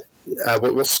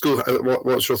 what's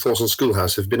your thoughts on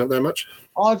Schoolhouse? Have you been up there much?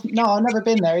 I've never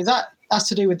been there. That's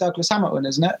to do with Douglas Hamilton,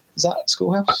 isn't it? Is that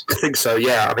Schoolhouse? I think so,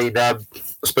 yeah. I mean, I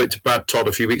spoke to Brad Todd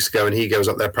a few weeks ago, and he goes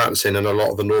up there practicing, and a lot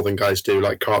of the northern guys do,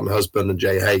 like Carlton Husband and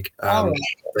Jay Haig.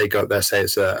 They go up there, say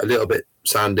it's a little bit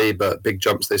sandy, but big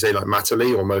jumps, they say, like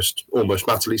Matterley, almost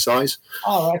Matterley size.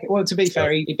 Oh, okay. Well, to be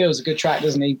fair, he builds a good track,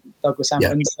 doesn't he, Douglas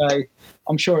Hamilton? Yeah. So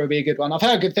I'm sure it'll be a good one. I've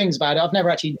heard good things about it. I've never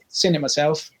actually seen it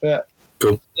myself, but...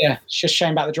 Cool. Yeah, it's just a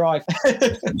shame about the drive. Got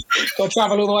to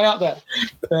travel all the way up there.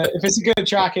 But if it's a good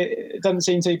track, it doesn't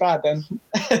seem too bad then.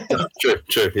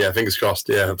 True. Yeah, fingers crossed.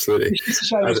 Yeah, absolutely. It's a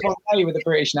shame it's one day with the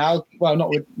British now. Well,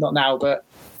 not now, but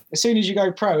as soon as you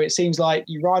go pro, it seems like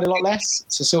you ride a lot less.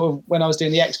 So sort of when I was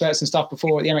doing the experts and stuff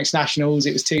before at the MX Nationals,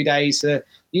 it was 2 days. So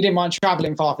you didn't mind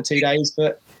travelling far for 2 days,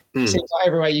 but it seems like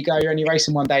everywhere you go, you're only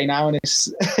racing 1 day now, and it's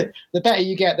the better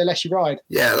you get, the less you ride.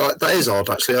 Yeah, that is odd,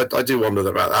 actually. I do wonder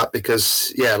about that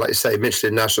because, like you say,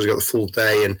 Michelin Nationals got the full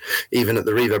day, and even at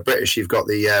the Revo British, you've got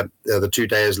the 2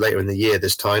 days later in the year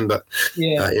this time, but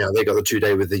they got the 2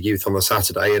 day with the youth on the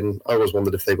Saturday, and I always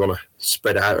wondered if they want to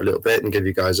spread it out a little bit and give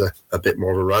you guys a bit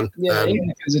more of a run. Yeah, even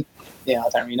if it was I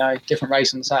don't really know, different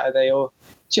race on the Saturday, or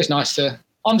it's just nice to...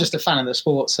 I'm just a fan of the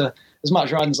sport, so as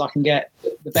much runs as I can get,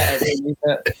 the better, really.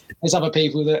 But there's other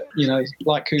people that,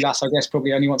 like Kulas, I guess,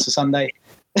 probably only wants a Sunday.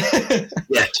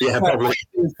 Yeah, probably.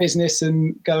 Business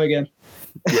and go again.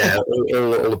 Yeah,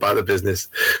 all about the business.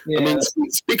 Yeah. I mean,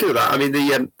 speaking of that, I mean,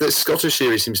 the Scottish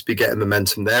series seems to be getting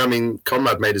momentum there. I mean,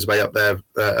 Conrad made his way up there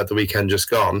at the weekend just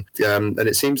gone, and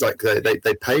it seems like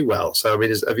they pay well. So, I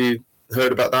mean, have you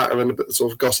heard about that and a bit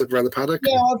sort of gossip around the paddock?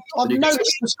 Yeah, I've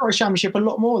noticed the Scottish Championship a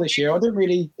lot more this year. I didn't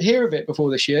really hear of it before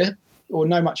this year or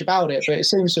know much about it, but it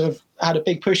seems to have had a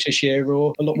big push this year,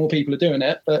 or a lot more people are doing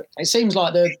it. But it seems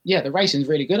like the racing's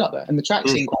really good up there, and the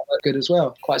tracks seem quite good as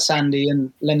well. Quite sandy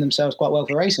and lend themselves quite well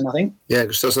for racing, I think. Yeah,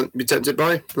 just doesn't be tempted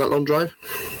by that long drive.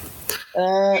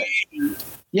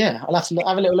 Yeah, I'll have to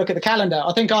have a little look at the calendar.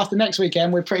 I think after next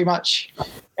weekend, we're pretty much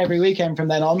every weekend from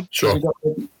then on. Sure.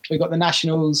 We've got the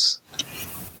Nationals,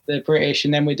 the British,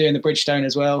 and then we're doing the Bridgestone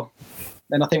as well.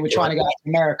 Then I think we're trying to go out to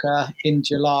America in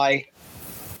July.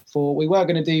 We were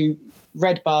going to do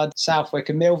Redbud, Southwick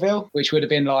and Millville, which would have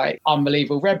been like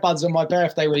unbelievable. Redbud's on my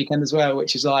birthday weekend as well,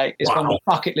 which is like, it's one of the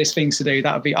bucket list things to do.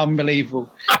 That would be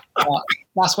unbelievable.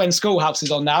 That's when Schoolhouse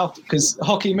is on now, because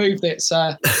hockey moved it. So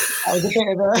that was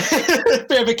a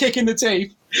bit of a kick in the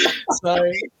teeth. So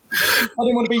I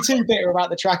didn't want to be too bitter about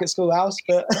the track at Schoolhouse,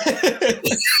 but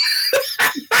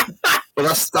well,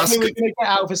 that's we're going to get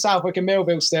out for Southwick and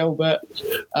Millville still, but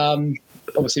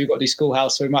obviously we've got to do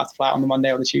Schoolhouse, so we might have to fly out on the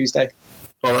Monday or the Tuesday.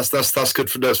 Well, that's good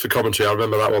for notes for commentary. I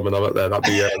remember that one when I'm up there. That'd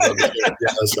be good.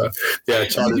 Yeah.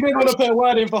 So if you didn't want to put a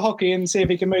word in for hockey and see if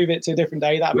he can move it to a different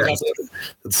day, that'd be lovely.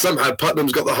 And somehow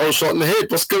Putnam's got the whole shot in the head.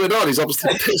 What's going on? He's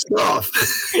obviously pissed off.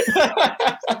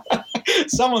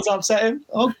 Someone's upset him.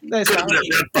 Oh, there's that.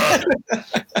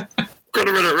 Got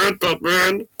rid of Redbud,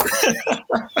 man.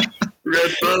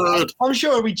 Redbud. I'm sure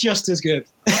it'll be just as good.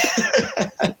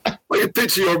 I can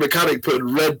picture your mechanic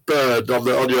putting Redbird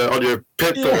on your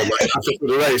pit bull like after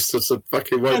the race. It's a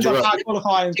fucking depends on how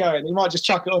qualifying's going. You might just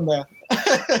chuck it on there.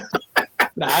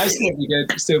 Nah, it'll still be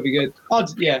good. Still be good.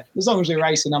 As long as we're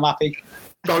racing, I'm happy.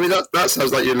 I mean, that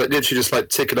sounds like you're literally just like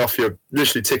ticking off your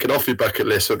bucket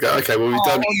list. Okay, well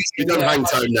we've done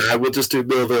Hangtown now. We'll just do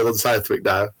Millville and Southwick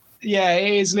now. Yeah,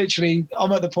 it is literally.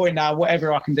 I'm at the point now.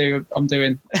 Whatever I can do, I'm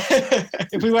doing.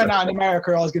 If we went out in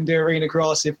America, I was going to do arena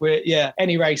cross. If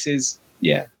any races,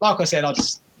 like I said, I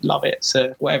just love it.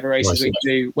 So whatever races we can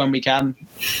do when we can,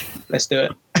 let's do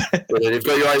it. Brilliant. You've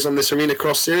got your eyes on this arena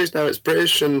cross series now. It's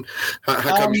British, and how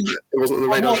come it wasn't on the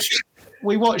radar?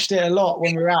 We watched it a lot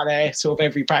when we were out there, sort of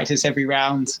every practice, every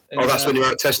round. Oh, that's when you were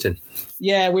out testing?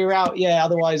 Yeah, we were out. Yeah,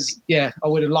 otherwise, I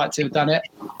would have liked to have done it.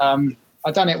 I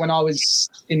done it when I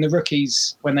was in the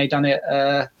rookies, when they done it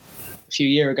a few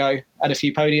years ago. Had a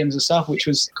few podiums and stuff, which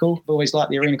was cool. I've always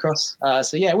liked the arena cross.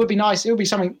 It would be nice. It would be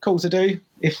something cool to do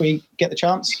if we get the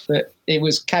chance. But it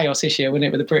was chaos this year, wasn't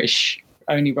it, with the British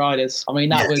only riders? I mean,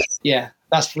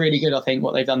 that's really good, I think,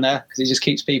 what they've done there, because it just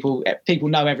keeps people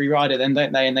know every rider then,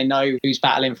 don't they? And they know who's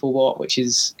battling for what, which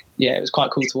is, it was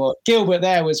quite cool to watch. Gilbert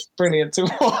there was brilliant to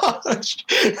watch.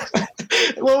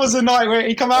 What was the night where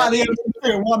he come out of the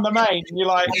M2 and won the main, and you're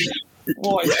like,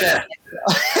 what is that?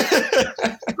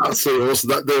 That's so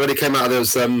awesome. When he came out of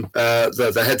those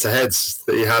the head-to-heads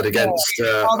that he had against...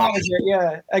 that was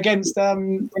it, against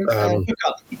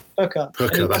Booker.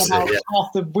 Booker, that's it,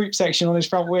 half the whoop section on his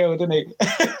front wheel, didn't he?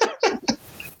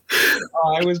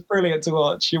 It was brilliant to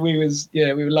watch. We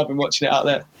were loving watching it out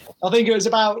there. I think it was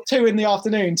about 2 or 3 in the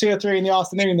afternoon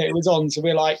that it was on. So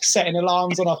we're like setting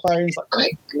alarms on our phones, like,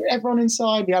 quick, everyone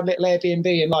inside. We had a little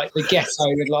Airbnb and like the ghetto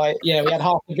with we had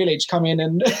half the village come in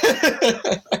and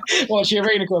watch the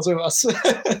arena course with us.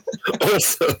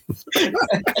 Awesome.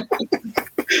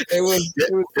 It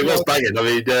was banging. I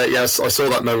mean, I saw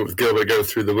that moment with Gilbert going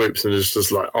through the whoops and it was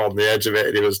just like on the edge of it.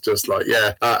 And he was just like,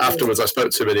 afterwards I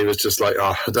spoke to him and he was just like,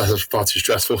 that was far too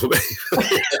stressful for me.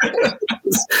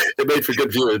 It made for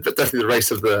good viewing, but definitely the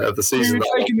race of the season. We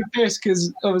were taking the piss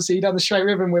because obviously he done the straight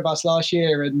ribbon with us last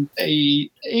year and he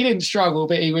didn't struggle,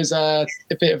 but he was a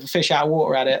bit of a fish out of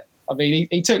water at it. I mean,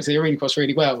 he took to the arena course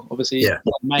really well, obviously, not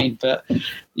the main, but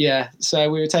so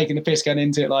we were taking the piss going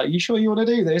into it, like, you sure you want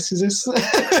to do this? Is this?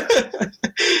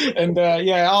 And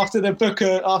after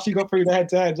you got through the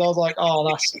head-to-heads, I was like, oh,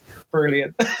 that's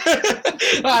brilliant.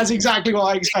 That's exactly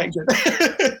what I expected.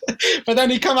 But then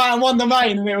he come out and won the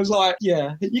main, and it was like,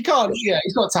 you can't,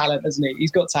 he's got talent, hasn't he?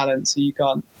 He's got talent, so you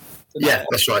can't. Yeah,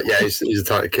 that's right. Yeah, he's a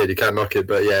talented kid. You can't knock it.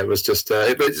 But it was just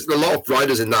it's a lot of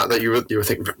riders in that you were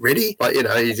thinking, really? Like,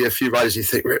 you see a few riders you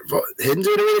think, what, him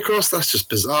doing a arena cross? That's just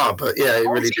bizarre. But it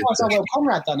really did. That's how well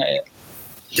Conrad done it.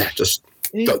 Yeah, just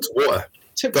got to water.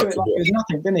 Took to it like it was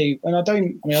nothing, didn't he? And I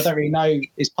don't really know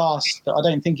his past, but I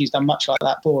don't think he's done much like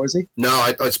that before, has he? No,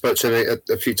 I spoke to him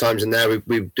a few times in there.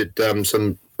 We did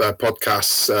some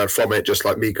podcasts from it, just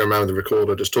like me going around with the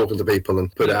recorder, just talking to people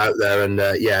and put it out there. And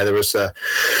there was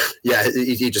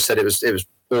he just said it was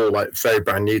all like very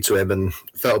brand new to him and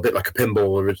felt a bit like a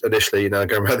pinball initially,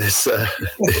 going around this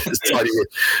tiny.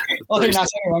 I think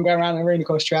that's anyone going around an arena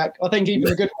cross track. I think even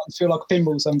the good ones feel like a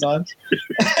pinball sometimes.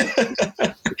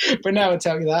 But now I'll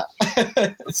tell you that.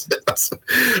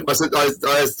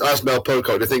 I asked Mel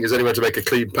Pocock, do you think there's anywhere to make a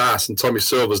clean pass? And Tommy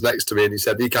Searle was next to me and he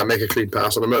said, he can't make a clean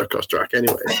pass on a motocross track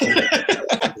anyway.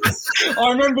 I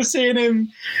remember seeing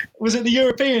him, was it the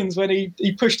Europeans, when he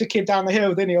pushed a kid down the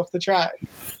hill, didn't he, off the track?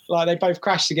 Like, they both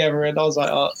crashed together, and I was like,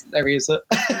 oh, there he is. I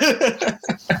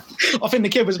think the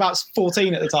kid was about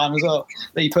 14 at the time as well,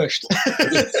 that he pushed.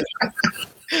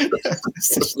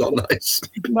 That's not nice.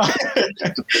 No.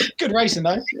 Good racing,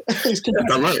 though.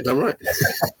 Done right.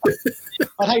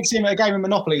 I'd hate to see him at a game of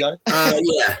Monopoly, though.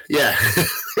 Yeah.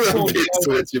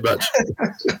 Too much.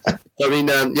 I mean,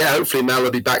 hopefully Mel will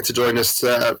be back to join us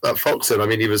at Foxham. I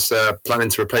mean, he was planning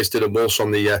to replace Dylan Walsh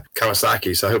on the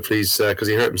Kawasaki, so hopefully he's, because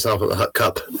he hurt himself at the Hut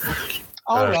Cup.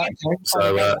 Oh, right. Okay.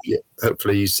 So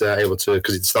hopefully he's able to,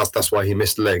 because that's why he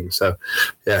missed Ling. So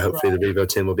hopefully the Revo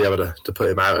team will be able to put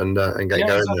him out and get going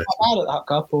there. Quite bad at the Hut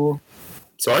Cup, or?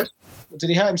 Sorry? Did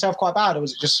he hurt himself quite bad, or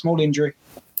was it just a small injury?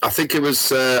 I think it was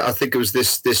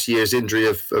this year's injury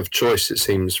of choice. It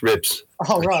seems ribs.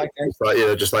 Oh, right.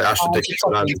 Okay. Just like Ashton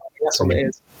Dickinson. That's all it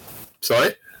is.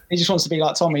 Sorry? He just wants to be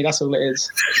like Tommy. That's all it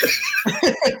is.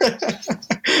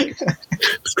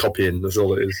 Just copying. That's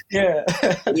all it is. Yeah.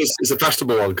 It's a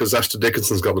fashionable one because Ashton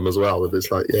Dickinson's got them as well. And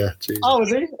it's like, geez. Oh, is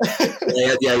he?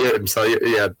 yeah. So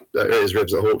his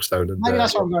ribs at Hawkstone. And, maybe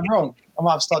that's where I'm going wrong. I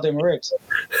might have to start doing my ribs.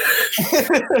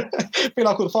 Be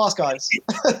like all the fast guys.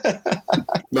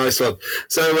 Nice one.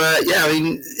 So, I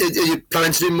mean, are you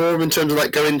planning to do more in terms of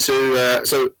like going to...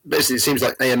 so basically it seems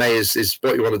like AMA is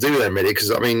what you want to do then, really,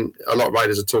 because, I mean, a lot of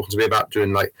riders are talking to me about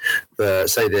doing like, the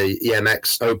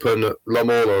EMX Open at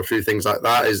Lummoll or a few things like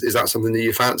that. Is that something that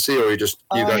you fancy, or are you just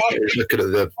looking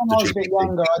at the... When I was a bit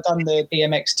younger, I'd done the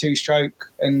EMX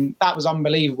two-stroke, and that was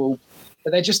unbelievable.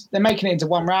 But they're making it into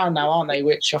one round now, aren't they?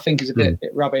 Which I think is a bit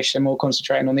rubbish. They're more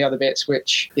concentrating on the other bits,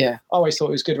 which, I always thought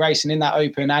it was good racing in that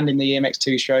Open and in the EMX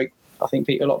two-stroke. I think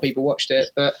a lot of people watched it.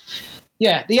 But,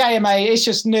 the AMA, it's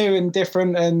just new and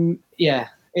different. And,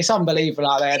 it's unbelievable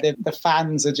out there. The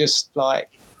fans are just,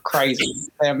 like, crazy.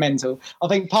 They're mental. I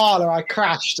think Parlour, I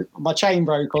crashed. My chain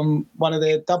broke on one of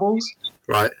the doubles.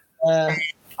 Right. I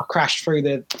crashed through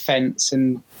the fence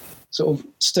and sort of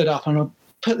stood up and I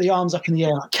put the arms up in the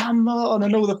air, like, come on,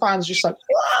 and all the fans just like,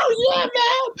 oh, yeah,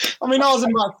 man. I mean, I was in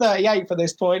about 38 for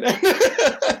this point.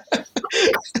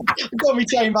 Got me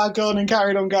chain back on and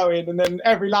carried on going. And then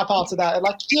every lap after that, they're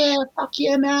like, yeah, fuck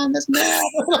yeah, man, there's more.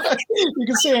 You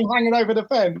can see him hanging over the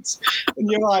fence. And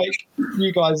you're like,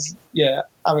 you guys,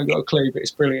 haven't got a clue, but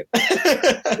it's brilliant.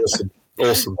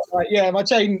 Awesome. My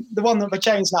chain, the one that my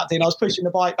chain snapped in, I was pushing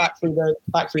the bike back through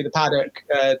the paddock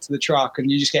to the truck, and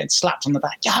you just getting slapped on the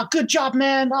back. Yeah, good job,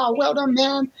 man. Oh, well done,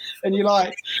 man. And you're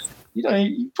like,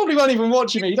 you probably weren't even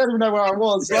watching me. You don't even know where I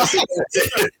was.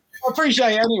 I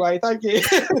appreciate it anyway. Thank you.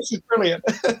 This is brilliant.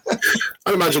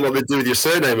 I imagine what they do with your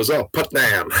surname as well,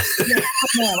 Putnam. Putnam.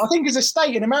 I think it's a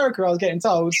state in America, I was getting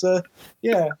told. So,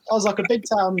 I was like a big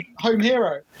town home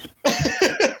hero.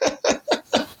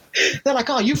 They're like,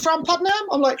 oh, you from Putnam?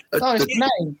 I'm like, oh, it's the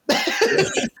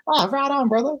name. Oh, right on,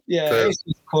 brother. Yeah, it's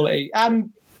just quality. And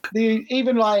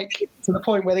even like to the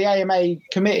point where the AMA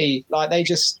committee, like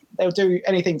they'll do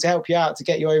anything to help you out to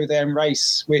get you over there and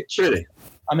race, which, really?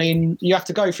 I mean, you have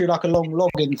to go through like a long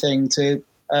login thing to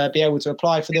be able to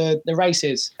apply for the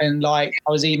races. And like,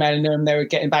 I was emailing them, they were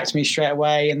getting back to me straight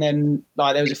away. And then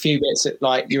like, there was a few bits that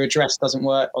like your address doesn't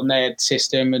work on their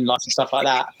system and like stuff like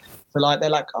that. So like, they're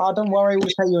like, oh, don't worry, we'll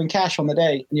pay you in cash on the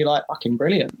day. And you're like, fucking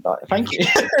brilliant. Like, thank you.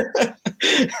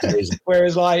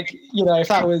 Whereas like, if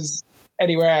that was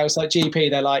anywhere else, like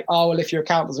GP, they're like, oh, well, if your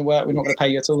account doesn't work, we're not going to pay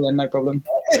you at all, then no problem.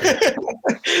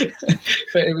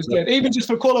 But it was good. Even just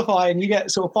for qualifying, you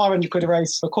get sort of 500 quid a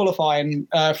race for qualifying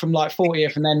from like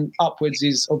 40th, and then upwards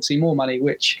is obviously more money,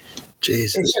 which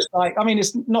Jesus. It's just like, I mean,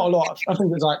 it's not a lot. I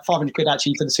think it was like 500 quid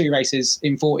actually for the two races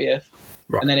in 40th.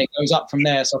 Right. And then it goes up from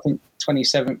there. So I think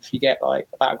 27th, you get like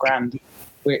about £1,000,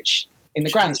 which in the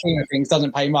grand scheme of things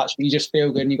doesn't pay much, but you just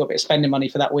feel good and you've got a bit of spending money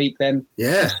for that week. Then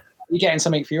you're getting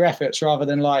something for your efforts rather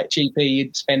than like GP,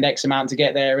 you'd spend X amount to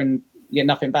get there and you get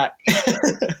nothing back.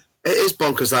 It is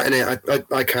bonkers, that, isn't it?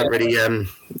 I can't really.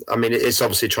 I mean, it's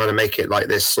obviously trying to make it like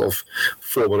this sort of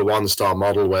Formula One style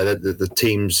model where the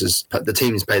teams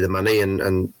pay the money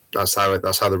and that's how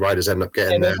the riders end up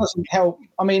getting there. It doesn't help.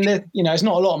 I mean, it's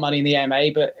not a lot of money in the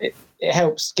AMA, but it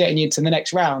helps getting you to the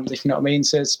next round, if you know what I mean.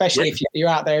 So especially if you're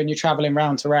out there and you're traveling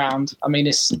round to round, I mean,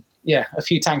 it's a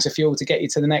few tanks of fuel to get you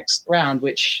to the next round,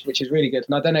 which is really good.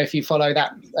 And I don't know if you follow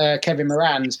that Kevin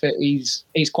Moran's, but he's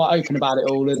quite open about it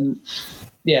all. And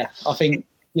I think,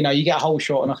 you get a whole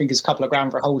shot, and I think it's a couple of grand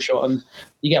for a whole shot, and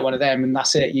you get one of them, and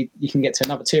that's it. You can get to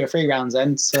another 2 or 3 rounds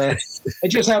then. So it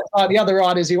just helps the other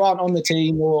riders who aren't on the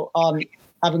team or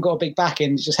haven't got a big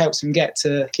backing. It just helps them get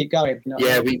to keep going.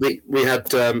 I mean? we had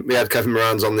Kevin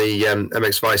Moran's on the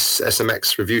MX Vice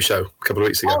SMX review show a couple of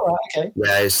weeks ago. Oh, right, okay.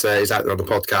 Yeah, he's out there on the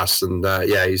podcast, and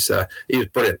he was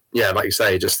brilliant. Yeah, like you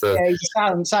say, just the he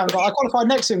sounds like I qualified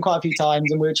next to him quite a few times,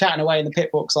 and we were chatting away in the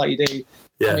pit box like you do.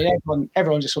 Yeah. I mean,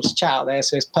 everyone just wants to chat out there,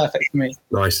 so it's perfect for me.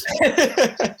 Nice.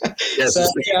 I was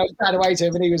chatting away to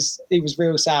him, and he was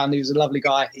real sound. He was a lovely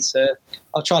guy.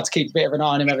 I've tried to keep a bit of an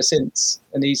eye on him ever since,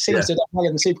 and he seems to have done well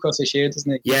in the Supercross this year,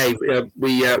 doesn't he? Yeah,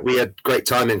 we had great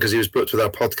timing because he was booked with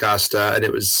our podcast, and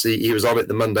it was he was on it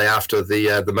the Monday after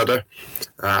the Mudder,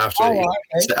 after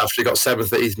he got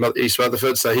 7th at East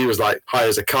Rutherford, so he was like high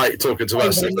as a kite talking to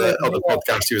us on the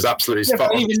podcast. He was absolutely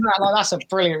spot on. Even that, that's a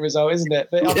brilliant result, isn't it?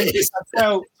 But I mean,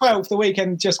 12th the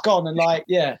weekend just gone, and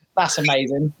that's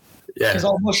amazing. Yeah, because I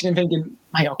was watching him thinking,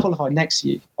 mate, I'll qualify next to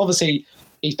you. Obviously,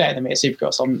 he's better than me at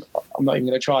Supercross. I'm not even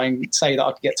going to try and say that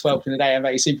I could get 12th in a day of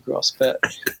a Supercross, but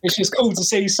it's just cool to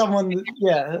see someone,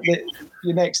 that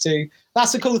you're next to.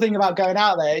 That's the cool thing about going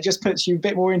out there. It just puts you a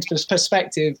bit more into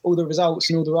perspective, all the results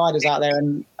and all the riders out there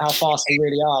and how fast they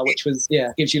really are, which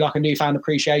gives you like a newfound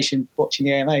appreciation watching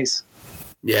the AMAs.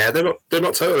 Yeah, they're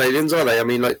not total aliens, are they? I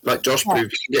mean, like Josh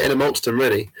proved, you get in amongst them,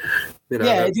 really.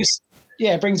 It just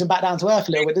brings them back down to earth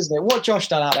a little bit, doesn't it? What Josh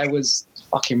done out there was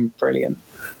fucking brilliant.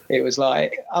 It was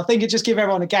like, I think it just give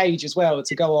everyone a gauge as well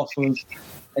to go off of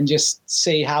and just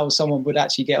see how someone would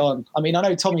actually get on. I mean, I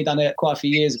know Tommy done it quite a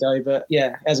few years ago, but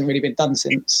it hasn't really been done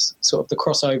since sort of the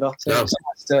crossover. So it was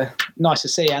nice to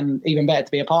see, and even better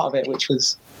to be a part of it, which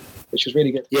was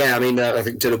really good. Yeah, I mean, I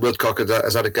think Dylan Woodcock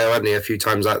has had a go, hasn't he, a few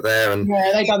times out there. And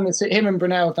they done this. Him and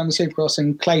Brunel have done the Supercross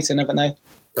in Clayton, haven't they?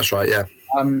 That's right, yeah.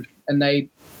 And they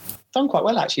done quite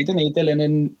well, actually, didn't he? Dylan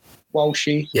and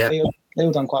Walshy. Yeah. They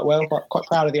all done quite well. Quite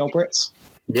proud of the old Brits.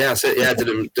 Yeah, that's it. Yeah,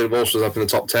 Dylan Walsh was up in the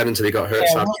top 10 until he got hurt.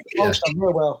 Walsh done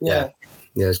real well. Yeah.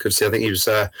 Yeah, it's good to see. I think he was.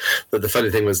 But the funny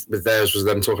thing with theirs was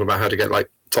them talking about how to get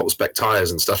like top spec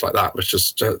tires and stuff like that, which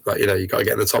just you got to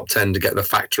get in the top 10 to get the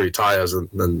factory tires, and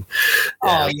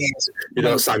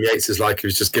Sam Yates is like, he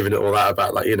was just giving it all that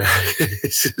about the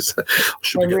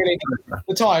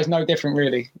tire is no different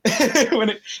really.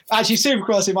 Actually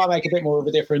Supercross it might make a bit more of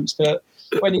a difference, but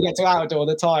when you get to outdoor,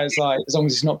 the tyres, as long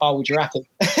as it's not bulge, you're happy.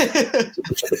 I'm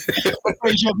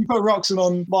pretty sure if you put Roxon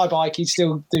on my bike, he'd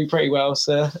still do pretty well.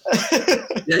 So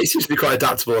yeah, he seems to be quite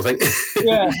adaptable, I think.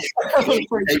 Yeah.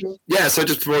 Yeah, so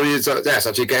just before it's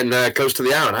actually getting close to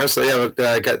the hour now, so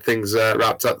we'll get things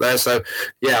wrapped up there. So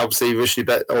yeah, obviously wish you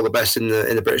all the best in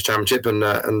the British Championship, and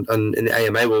in the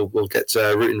AMA we'll get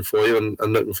rooting for you and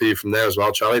looking for you from there as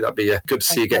well, Charlie. That'd be good to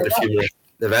see you getting a few more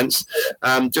events.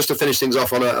 Just to finish things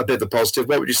off on a bit of a positive,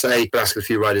 what would you say, I'll ask a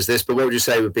few riders this, but what would you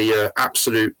say would be your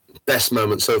absolute best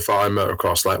moment so far in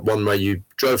motocross, like one where you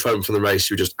drove home from the race,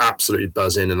 you were just absolutely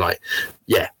buzzing and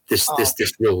this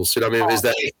rules, you know what I mean?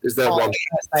 Is there one?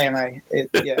 AMA,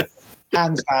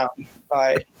 hands down,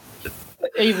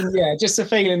 just the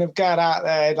feeling of going out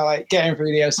there, getting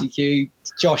through the LCQ,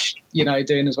 Josh,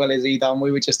 doing as well as he done.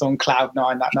 We were just on cloud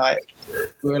 9 that night.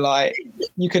 We were like,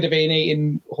 you could have been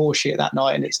eating horse shit that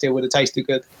night and it still would have tasted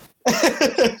good.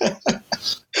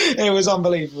 It was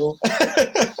unbelievable.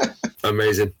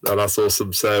 Amazing. Oh, that's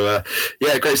awesome. So,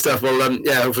 great stuff. Well,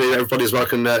 hopefully everybody as well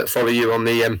can follow you on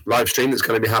the live stream that's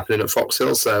going to be happening at Fox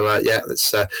Hill. So,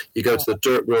 let's you go to the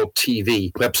Dirt World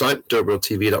TV website,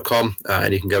 dirtworldtv.com,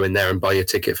 and you can go in there and buy your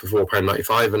ticket for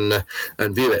 £4.95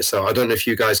 and view it. So, I don't know if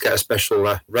you guys get a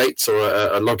special rates or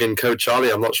a login code,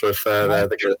 Charlie. I'm not sure if they're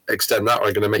going to extend that or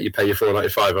are going to make you pay your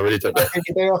 £4.95. I really don't know.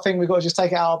 I think we've got to just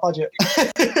take it out of our budget.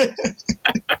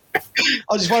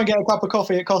 I just want to get a cup of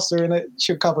coffee at Costa and it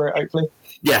should cover it, hopefully.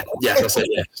 Yeah, that's it.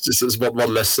 Yeah, it's just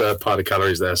one less pile of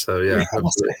calories there. So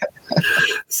hopefully.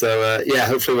 So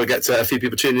hopefully we'll get a few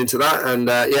people tuning into that. And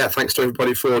thanks to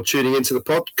everybody for tuning into the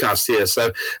podcast here.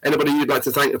 So anybody you'd like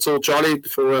to thank at all, Charlie,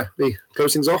 before we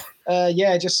close things off?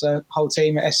 Just the whole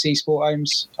team at SC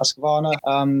Sporthomes, Husqvarna.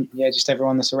 Just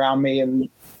everyone that's around me, and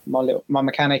my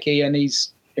mechanic Ian.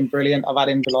 He's been brilliant. I've had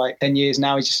him for 10 years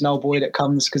now. He's just an old boy that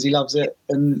comes because he loves it,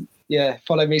 and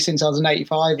followed me since I was an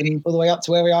 85 and all the way up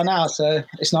to where we are now. So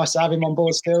it's nice to have him on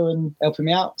board still and helping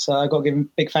me out. So I've got to give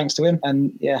him big thanks to him.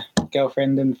 And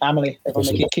girlfriend and family.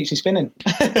 Everyone that keeps me spinning.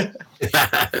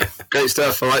 Great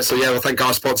stuff. All right, so we'll thank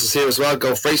our sponsors here as well.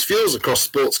 Golf Race Fuels, across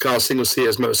sports cars, single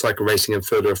seaters, motorcycle racing, and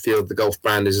further afield. The Golf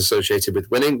brand is associated with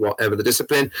winning, whatever the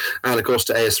discipline. And of course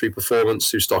to AS3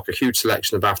 Performance, who stock a huge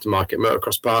selection of aftermarket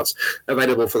motocross parts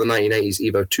available for the 1980s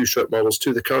Evo 2-stroke models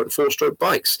to the current 4-stroke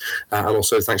bikes. And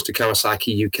also thanks to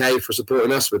Kawasaki UK for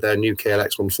supporting us with their new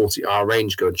KLX 140R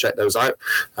range. Go and check those out.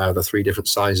 The 3 different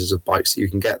sizes of bikes that you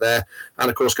can get there. And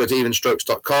of course, go to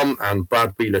evenstrokes.com, and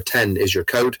Brad Wheeler 10 is your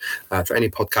code. For any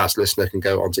podcast listener, can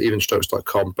go onto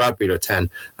evenstrokes.com, Brad Wheeler 10,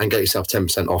 and get yourself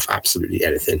 10% off absolutely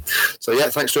anything. So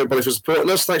thanks to everybody for supporting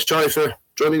us. Thanks, Charlie, for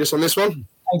joining us on this one.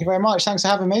 Thank you very much. Thanks for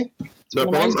having me. No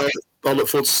problem. I look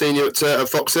forward to seeing you at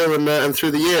Fox Hill and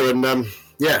through the year. And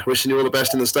wishing you all the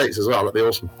best in the States as well. That'd be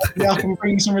awesome. Yeah, I can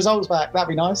bring some results back. That'd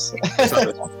be nice.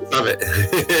 Love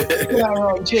it. Yeah,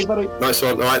 all right. Cheers, buddy. Nice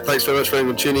one. All right, thanks very much for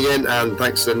everyone tuning in, and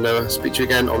thanks, and speak to you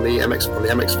again on the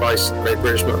MX Vice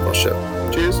British Motocross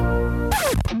show. Cheers.